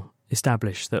pretty well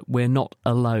established that we're not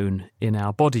alone in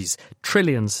our bodies.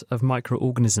 Trillions of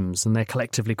microorganisms, and they're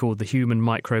collectively called the human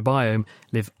microbiome,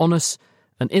 live on us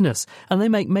and in us, and they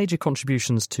make major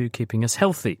contributions to keeping us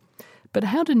healthy. But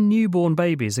how do newborn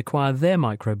babies acquire their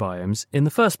microbiomes in the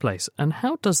first place? And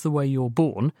how does the way you're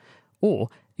born, or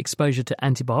exposure to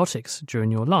antibiotics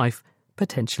during your life,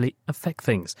 potentially affect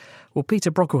things? Well, Peter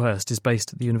Brocklehurst is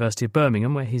based at the University of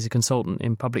Birmingham, where he's a consultant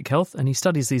in public health, and he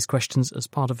studies these questions as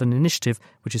part of an initiative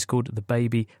which is called the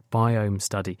Baby Biome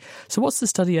Study. So what's the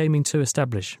study aiming to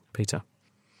establish, Peter?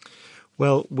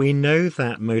 Well, we know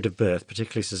that mode of birth,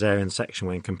 particularly caesarean section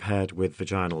when compared with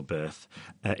vaginal birth,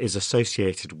 is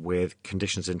associated with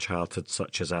conditions in childhood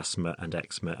such as asthma and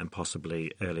eczema and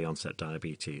possibly early onset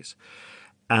diabetes.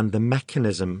 And the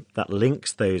mechanism that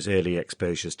links those early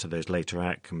exposures to those later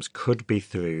outcomes could be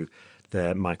through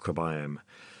their microbiome.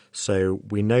 So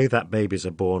we know that babies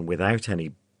are born without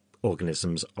any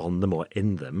organisms on them or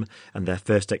in them, and their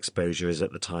first exposure is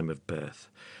at the time of birth.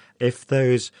 If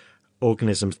those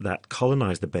organisms that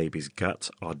colonise the baby's gut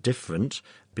are different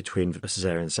between a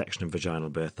caesarean section and vaginal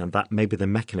birth, then that may be the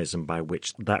mechanism by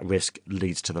which that risk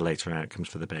leads to the later outcomes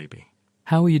for the baby.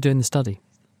 How are you doing the study?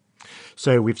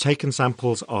 So we've taken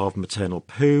samples of maternal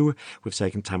poo, we've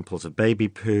taken samples of baby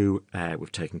poo,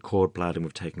 we've taken cord blood, and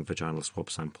we've taken vaginal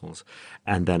swab samples.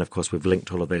 And then, of course, we've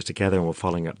linked all of those together and we're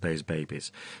following up those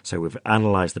babies. So we've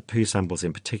analysed the poo samples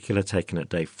in particular, taken at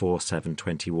day 4, 7,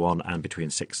 21 and between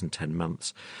 6 and 10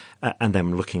 months. And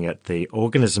then looking at the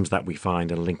organisms that we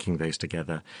find and linking those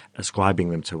together, ascribing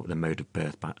them to the mode of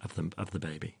birth of the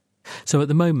baby. So at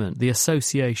the moment, the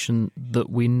association that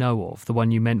we know of, the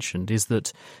one you mentioned, is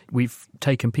that we've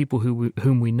taken people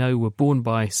whom we know were born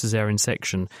by caesarean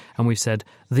section, and we've said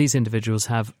these individuals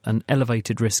have an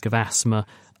elevated risk of asthma,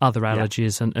 other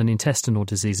allergies and intestinal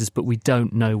diseases, but we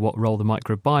don't know what role the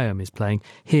microbiome is playing.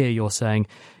 Here you're saying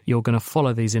you're going to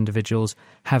follow these individuals,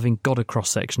 having got a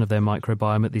cross-section of their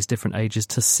microbiome at these different ages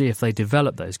to see if they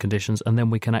develop those conditions, and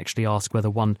then we can actually ask whether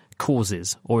one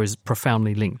causes or is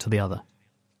profoundly linked to the other.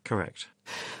 Correct.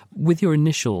 With your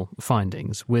initial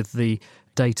findings, with the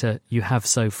data you have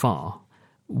so far,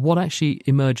 what actually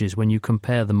emerges when you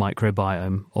compare the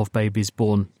microbiome of babies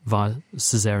born via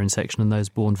caesarean section and those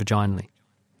born vaginally?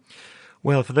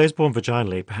 Well, for those born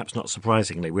vaginally, perhaps not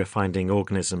surprisingly, we're finding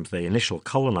organisms, the initial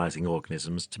colonising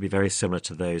organisms, to be very similar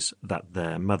to those that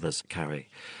their mothers carry.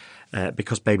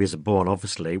 Because babies are born,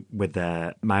 obviously, with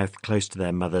their mouth close to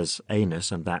their mother's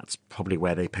anus, and that's probably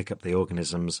where they pick up the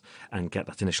organisms and get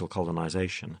that initial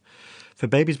colonisation. For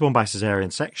babies born by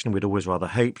caesarean section, we'd always rather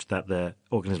hoped that the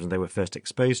organisms they were first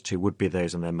exposed to would be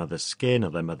those on their mother's skin or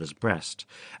their mother's breast,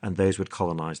 and those would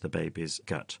colonise the baby's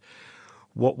gut.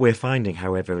 What we're finding,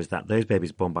 however, is that those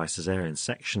babies born by caesarean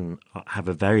section have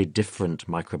a very different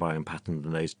microbiome pattern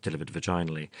than those delivered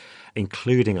vaginally,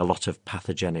 including a lot of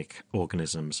pathogenic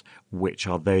organisms, which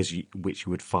are those which you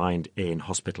would find in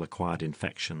hospital-acquired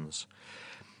infections.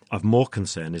 Of more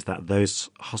concern is that those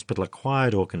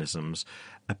hospital-acquired organisms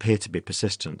appear to be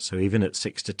persistent. So even at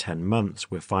 6 to 10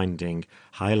 months, we're finding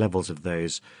high levels of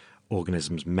those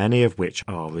organisms, many of which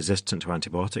are resistant to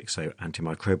antibiotics, so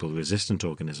antimicrobial resistant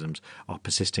organisms, are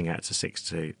persisting out to 6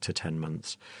 to 10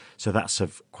 months. So that's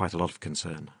of quite a lot of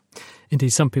concern. Indeed,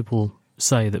 some people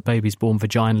say that babies born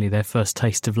vaginally, their first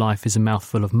taste of life is a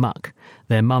mouthful of muck,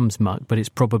 their mum's muck, but it's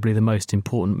probably the most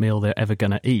important meal they're ever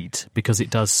going to eat because it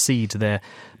does seed their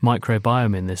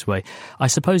microbiome in this way. I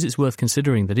suppose it's worth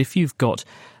considering that if you've got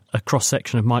a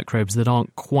cross-section of microbes that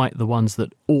aren't quite the ones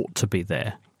that ought to be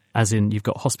there, as in you've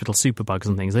got hospital superbugs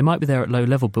and things, they might be there at low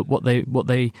level, but what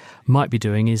they might be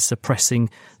doing is suppressing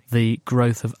the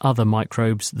growth of other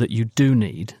microbes that you do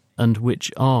need and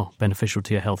which are beneficial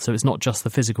to your health. So it's not just the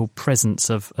physical presence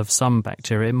of some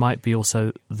bacteria, it might be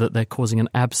also that they're causing an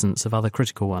absence of other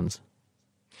critical ones.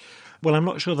 Well, I'm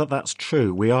not sure that that's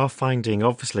true. We are finding,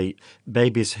 obviously,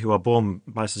 babies who are born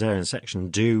by caesarean section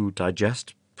do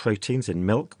digest proteins in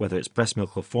milk, whether it's breast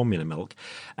milk or formula milk.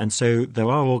 And so there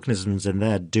are organisms in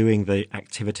there doing the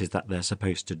activities that they're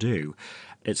supposed to do.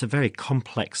 It's a very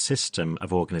complex system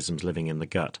of organisms living in the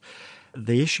gut.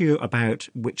 The issue about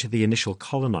which are the initial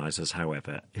colonizers,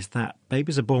 however, is that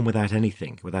babies are born without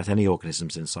anything, without any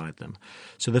organisms inside them.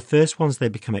 So the first ones they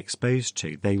become exposed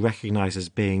to, they recognize as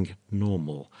being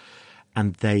normal,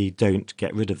 and they don't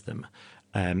get rid of them.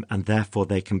 And therefore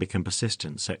they can become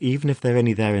persistent. So even if they're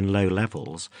only there in low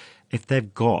levels, if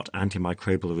they've got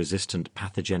antimicrobial resistant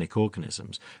pathogenic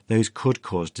organisms, those could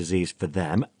cause disease for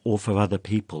them or for other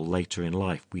people later in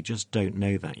life. We just don't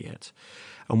know that yet.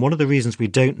 And one of the reasons we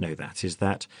don't know that is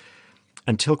that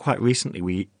until quite recently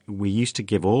we used to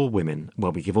give all women,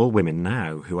 well, we give all women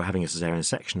now who are having a caesarean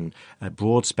section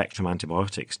broad spectrum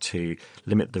antibiotics to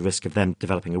limit the risk of them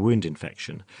developing a wound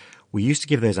infection. We used to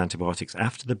give those antibiotics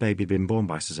after the baby had been born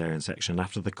by caesarean section,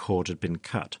 after the cord had been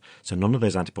cut. So none of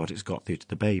those antibiotics got through to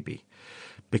the baby.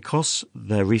 Because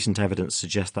the recent evidence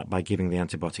suggests that by giving the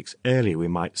antibiotics early, we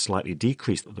might slightly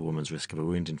decrease the woman's risk of a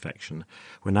wound infection,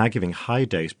 we're now giving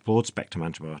high-dose, broad-spectrum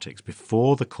antibiotics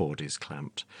before the cord is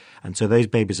clamped. And so those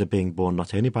babies are being born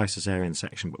not only by caesarean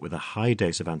section, but with a high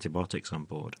dose of antibiotics on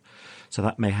board. So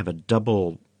that may have a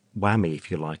double whammy,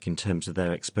 if you like, in terms of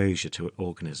their exposure to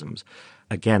organisms.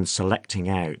 Again, selecting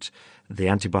out the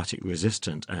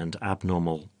antibiotic-resistant and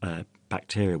abnormal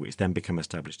bacteria, which then become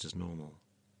established as normal.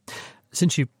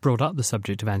 Since you brought up the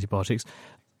subject of antibiotics,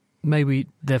 may we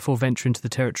therefore venture into the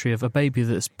territory of a baby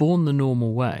that's born the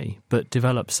normal way but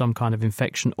develops some kind of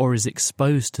infection or is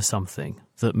exposed to something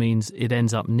that means it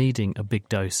ends up needing a big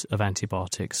dose of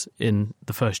antibiotics in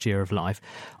the first year of life?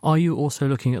 Are you also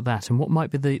looking at that, and what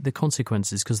might be the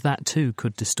consequences? Because that too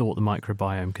could distort the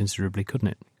microbiome considerably, couldn't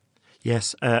it?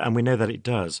 Yes, and we know that it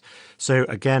does. So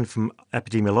again, from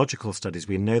epidemiological studies,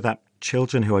 we know that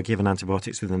children who are given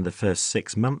antibiotics within the first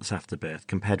 6 months after birth,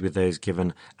 compared with those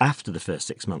given after the first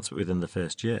 6 months but within the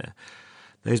first year,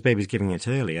 those babies giving it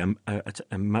early are at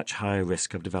a much higher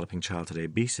risk of developing childhood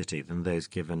obesity than those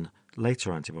given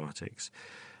later antibiotics.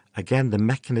 Again, the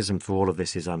mechanism for all of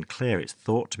this is unclear. It's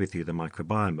thought to be through the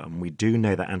microbiome, and we do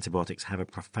know that antibiotics have a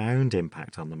profound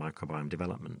impact on the microbiome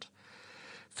development.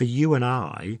 For you and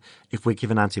I, if we're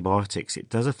given antibiotics, it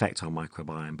does affect our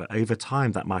microbiome, but over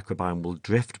time that microbiome will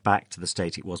drift back to the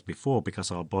state it was before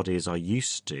because our bodies are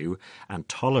used to and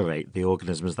tolerate the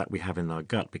organisms that we have in our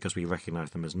gut because we recognise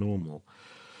them as normal.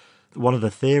 One of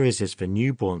the theories is for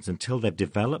newborns, until they've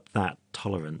developed that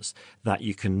tolerance, that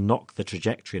you can knock the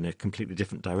trajectory in a completely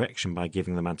different direction by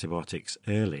giving them antibiotics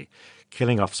early,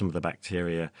 killing off some of the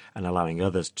bacteria and allowing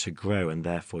others to grow, and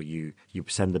therefore you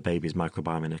send the baby's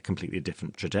microbiome in a completely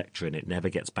different trajectory and it never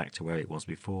gets back to where it was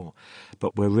before.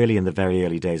 But we're really in the very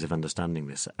early days of understanding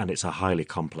this, and it's a highly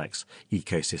complex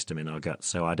ecosystem in our gut,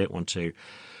 so I don't want to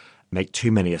make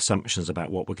too many assumptions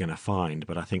about what we're going to find,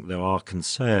 but I think there are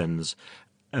concerns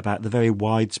about the very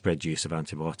widespread use of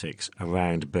antibiotics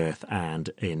around birth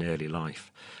and in early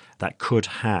life that could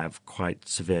have quite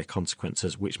severe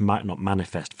consequences which might not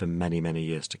manifest for many, many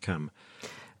years to come.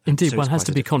 Indeed, one has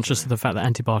to be conscious of the fact that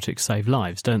antibiotics save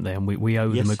lives, don't they? And we owe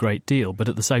them a great deal, but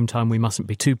at the same time we mustn't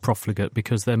be too profligate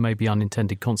because there may be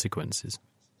unintended consequences.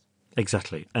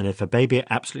 Exactly. And if a baby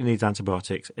absolutely needs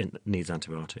antibiotics, it needs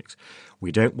antibiotics.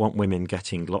 We don't want women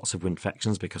getting lots of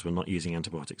infections because we're not using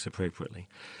antibiotics appropriately.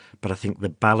 But I think the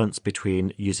balance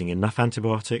between using enough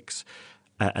antibiotics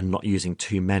and not using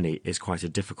too many is quite a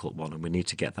difficult one, and we need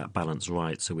to get that balance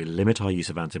right. So we limit our use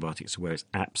of antibiotics to where it's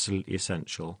absolutely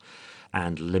essential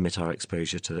and limit our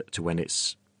exposure to when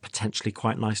it's potentially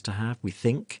quite nice to have, we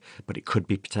think, but it could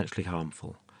be potentially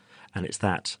harmful. And it's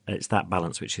that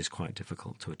balance which is quite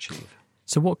difficult to achieve.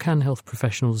 So what can health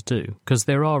professionals do? Because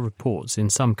there are reports in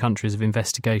some countries of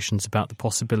investigations about the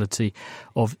possibility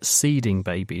of seeding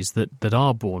babies that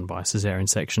are born by a caesarean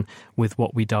section with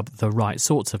what we dub the right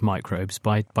sorts of microbes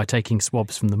by taking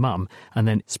swabs from the mum and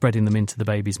then spreading them into the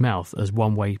baby's mouth as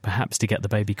one way perhaps to get the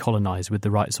baby colonised with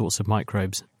the right sorts of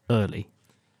microbes early.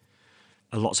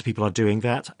 Lots of people are doing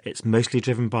that. It's mostly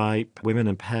driven by women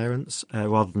and parents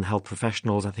rather than health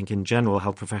professionals. I think in general,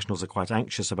 health professionals are quite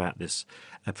anxious about this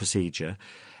procedure.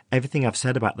 Everything I've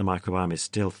said about the microbiome is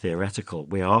still theoretical.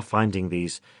 We are finding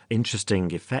these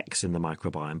interesting effects in the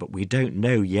microbiome, but we don't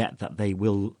know yet that they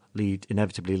will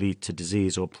inevitably lead to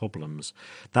disease or problems.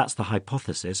 That's the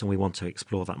hypothesis, and we want to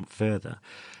explore that further.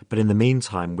 But in the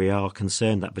meantime, we are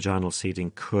concerned that vaginal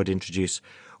seeding could introduce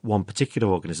one particular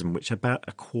organism, which about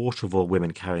a quarter of all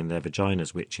women carry in their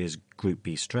vaginas, which is group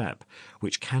B strep,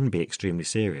 which can be extremely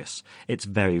serious. It's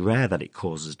very rare that it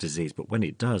causes disease, but when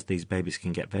it does, these babies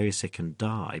can get very sick and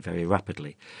die very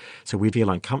rapidly. So we feel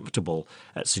uncomfortable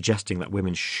at suggesting that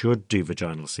women should do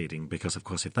vaginal seeding because, of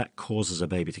course, if that causes a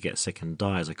baby to get sick and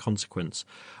die as a consequence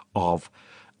of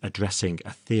addressing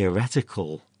a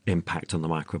theoretical impact on the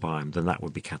microbiome, then that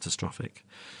would be catastrophic.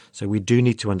 So we do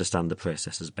need to understand the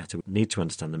processes better. We need to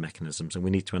understand the mechanisms, and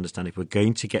we need to understand if we're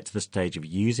going to get to the stage of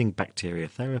using bacteria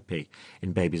therapy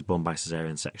in babies born by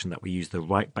caesarean section, that we use the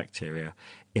right bacteria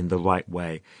in the right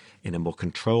way, in a more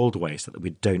controlled way, so that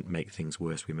we don't make things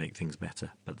worse, we make things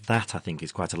better. But that, I think,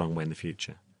 is quite a long way in the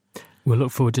future. We'll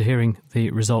look forward to hearing the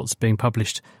results being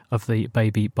published of the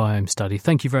baby biome study.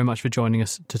 Thank you very much for joining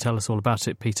us to tell us all about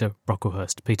it, Peter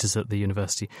Brocklehurst. Peter's at the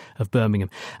University of Birmingham.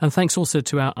 And thanks also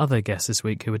to our other guests this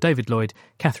week, who were David Lloyd,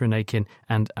 Catherine Aiken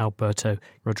and Alberto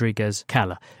Rodriguez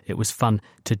Cala. It was fun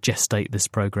to gestate this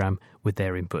programme with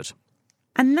their input.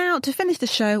 And now, to finish the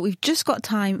show, we've just got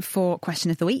time for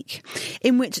Question of the Week,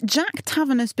 in which Jack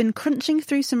Tavern has been crunching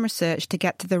through some research to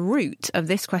get to the root of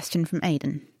this question from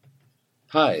Aidan.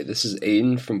 Hi, this is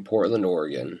Aiden from Portland,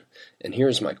 Oregon, and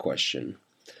here's my question.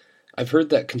 I've heard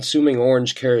that consuming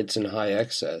orange carrots in high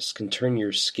excess can turn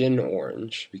your skin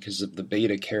orange because of the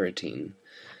beta-carotene.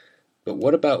 But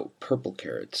what about purple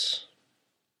carrots?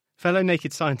 Fellow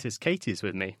naked scientist Katie's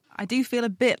with me. I do feel a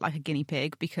bit like a guinea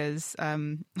pig because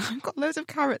I've got loads of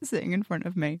carrots sitting in front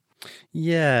of me.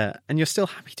 Yeah, and you're still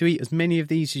happy to eat as many of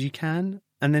these as you can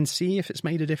and then see if it's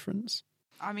made a difference?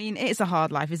 I mean, it's a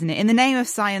hard life, isn't it? In the name of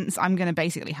science, I'm going to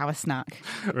basically have a snack.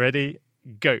 Ready,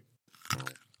 go.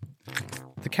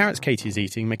 The carrots Katie is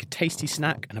eating make a tasty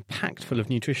snack and are packed full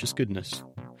of nutritious goodness.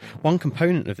 One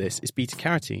component of this is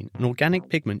beta-carotene, an organic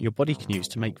pigment your body can use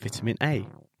to make vitamin A,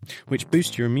 which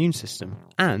boosts your immune system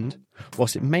and,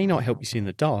 whilst it may not help you see in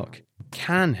the dark,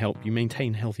 can help you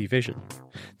maintain healthy vision.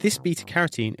 This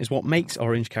beta-carotene is what makes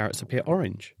orange carrots appear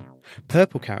orange.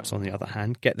 Purple carrots, on the other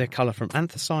hand, get their colour from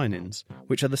anthocyanins,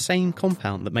 which are the same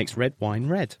compound that makes red wine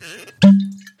red.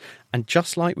 And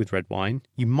just like with red wine,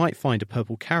 you might find a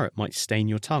purple carrot might stain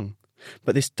your tongue.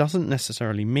 But this doesn't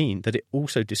necessarily mean that it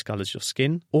also discolours your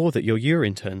skin or that your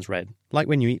urine turns red, like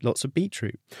when you eat lots of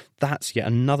beetroot. That's yet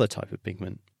another type of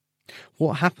pigment.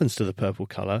 What happens to the purple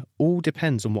colour all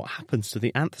depends on what happens to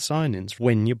the anthocyanins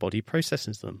when your body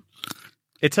processes them.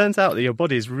 It turns out that your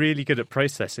body is really good at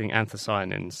processing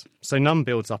anthocyanins, so none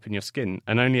builds up in your skin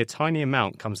and only a tiny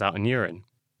amount comes out in urine.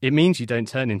 It means you don't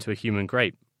turn into a human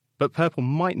grape, but purple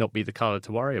might not be the colour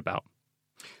to worry about.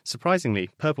 Surprisingly,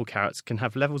 purple carrots can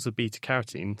have levels of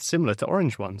beta-carotene similar to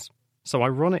orange ones, so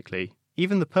ironically,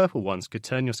 even the purple ones could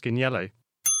turn your skin yellow.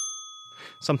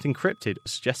 Something cryptid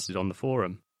was suggested on the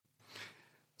forum.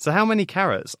 So how many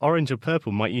carrots, orange or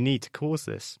purple, might you need to cause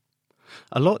this?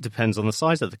 A lot depends on the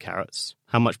size of the carrots,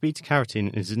 how much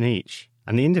beta-carotene is in each,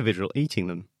 and the individual eating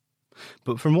them.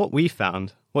 But from what we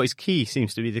found, what is key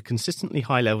seems to be the consistently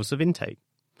high levels of intake.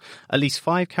 At least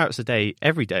 5 carrots a day,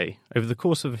 every day, over the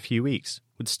course of a few weeks,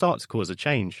 would start to cause a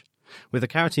change, with the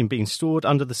carotene being stored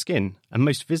under the skin and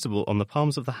most visible on the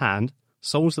palms of the hand,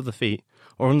 soles of the feet,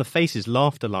 or on the face's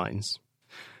laughter lines.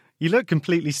 You look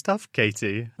completely stuffed,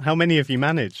 Katie. How many have you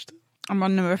managed? I'm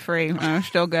on number 3 and I'm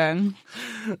still going.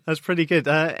 That's pretty good.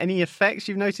 Any effects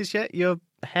you've noticed yet? Your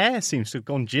hair seems to have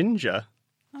gone ginger.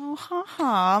 Oh,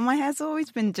 haha. My hair's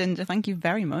always been ginger. Thank you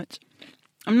very much.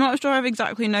 I'm not sure I've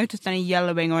exactly noticed any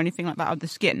yellowing or anything like that of the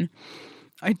skin.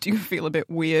 I do feel a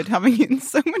bit weird having eaten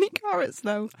so many carrots,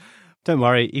 though. Don't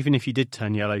worry, even if you did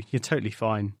turn yellow, you're totally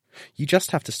fine. You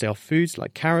just have to stay off foods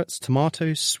like carrots,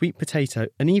 tomatoes, sweet potato,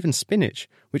 and even spinach,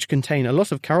 which contain a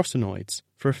lot of carotenoids,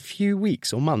 for a few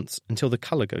weeks or months until the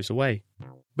colour goes away.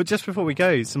 But just before we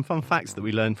go, some fun facts that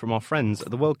we learned from our friends at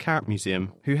the World Carrot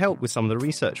Museum, who helped with some of the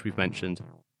research we've mentioned.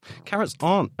 Carrots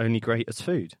aren't only great as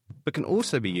food, but can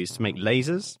also be used to make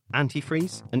lasers,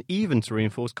 antifreeze, and even to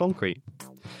reinforce concrete.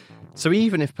 So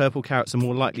even if purple carrots are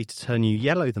more likely to turn you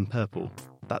yellow than purple,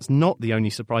 that's not the only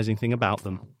surprising thing about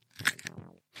them.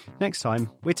 Next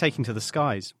time, we're taking to the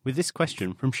skies with this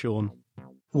question from Sean.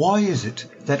 Why is it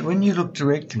that when you look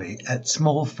directly at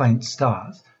small faint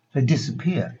stars, they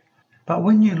disappear, but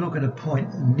when you look at a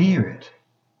point near it,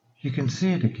 You can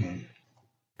see it again.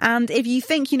 And if you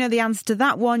think you know the answer to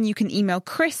that one, you can email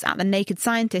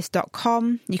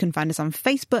chris@thenakedscientist.com. You can find us on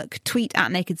Facebook, tweet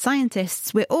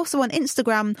 @nakedscientists. We're also on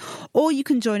Instagram, or you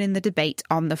can join in the debate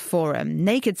on the forum,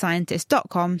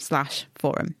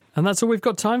 nakedscientist.com/forum. And that's all we've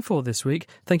got time for this week.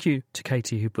 Thank you to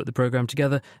Katie who put the programme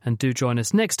together, and do join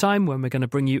us next time when we're going to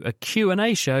bring you a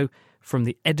Q&A show from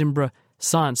the Edinburgh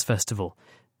Science Festival.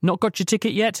 Not got your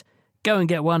ticket yet? Go and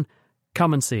get one.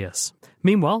 Come and see us.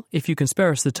 Meanwhile, if you can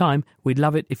spare us the time, we'd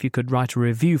love it if you could write a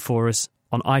review for us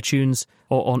on iTunes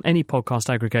or on any podcast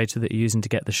aggregator that you're using to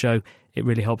get the show. It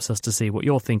really helps us to see what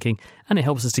you're thinking, and it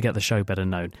helps us to get the show better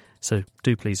known. So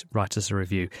do please write us a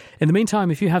review. In the meantime,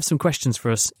 if you have some questions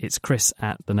for us, it's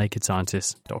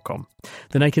chris@thenakedscientist.com.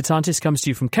 The Naked Scientist comes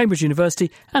to you from Cambridge University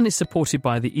and is supported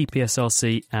by the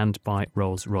EPSRC and by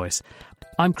Rolls-Royce.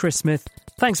 I'm Chris Smith.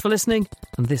 Thanks for listening,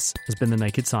 and this has been The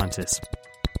Naked Scientist.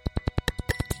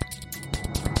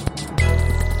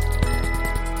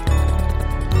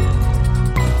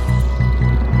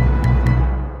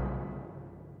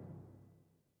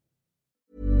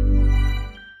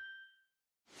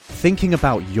 Thinking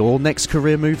about your next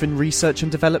career move in research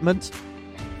and development?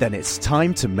 Then it's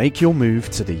time to make your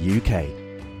move to the UK.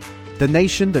 The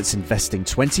nation that's investing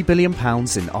 £20 billion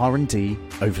in R&D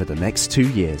over the next 2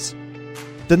 years.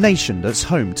 The nation that's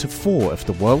home to 4 of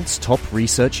the world's top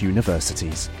research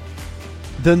universities.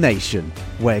 The nation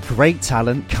where great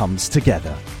talent comes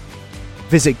together.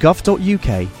 Visit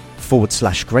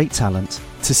gov.uk/great talent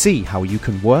to see how you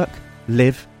can work,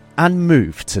 live and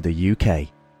move to the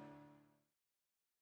UK.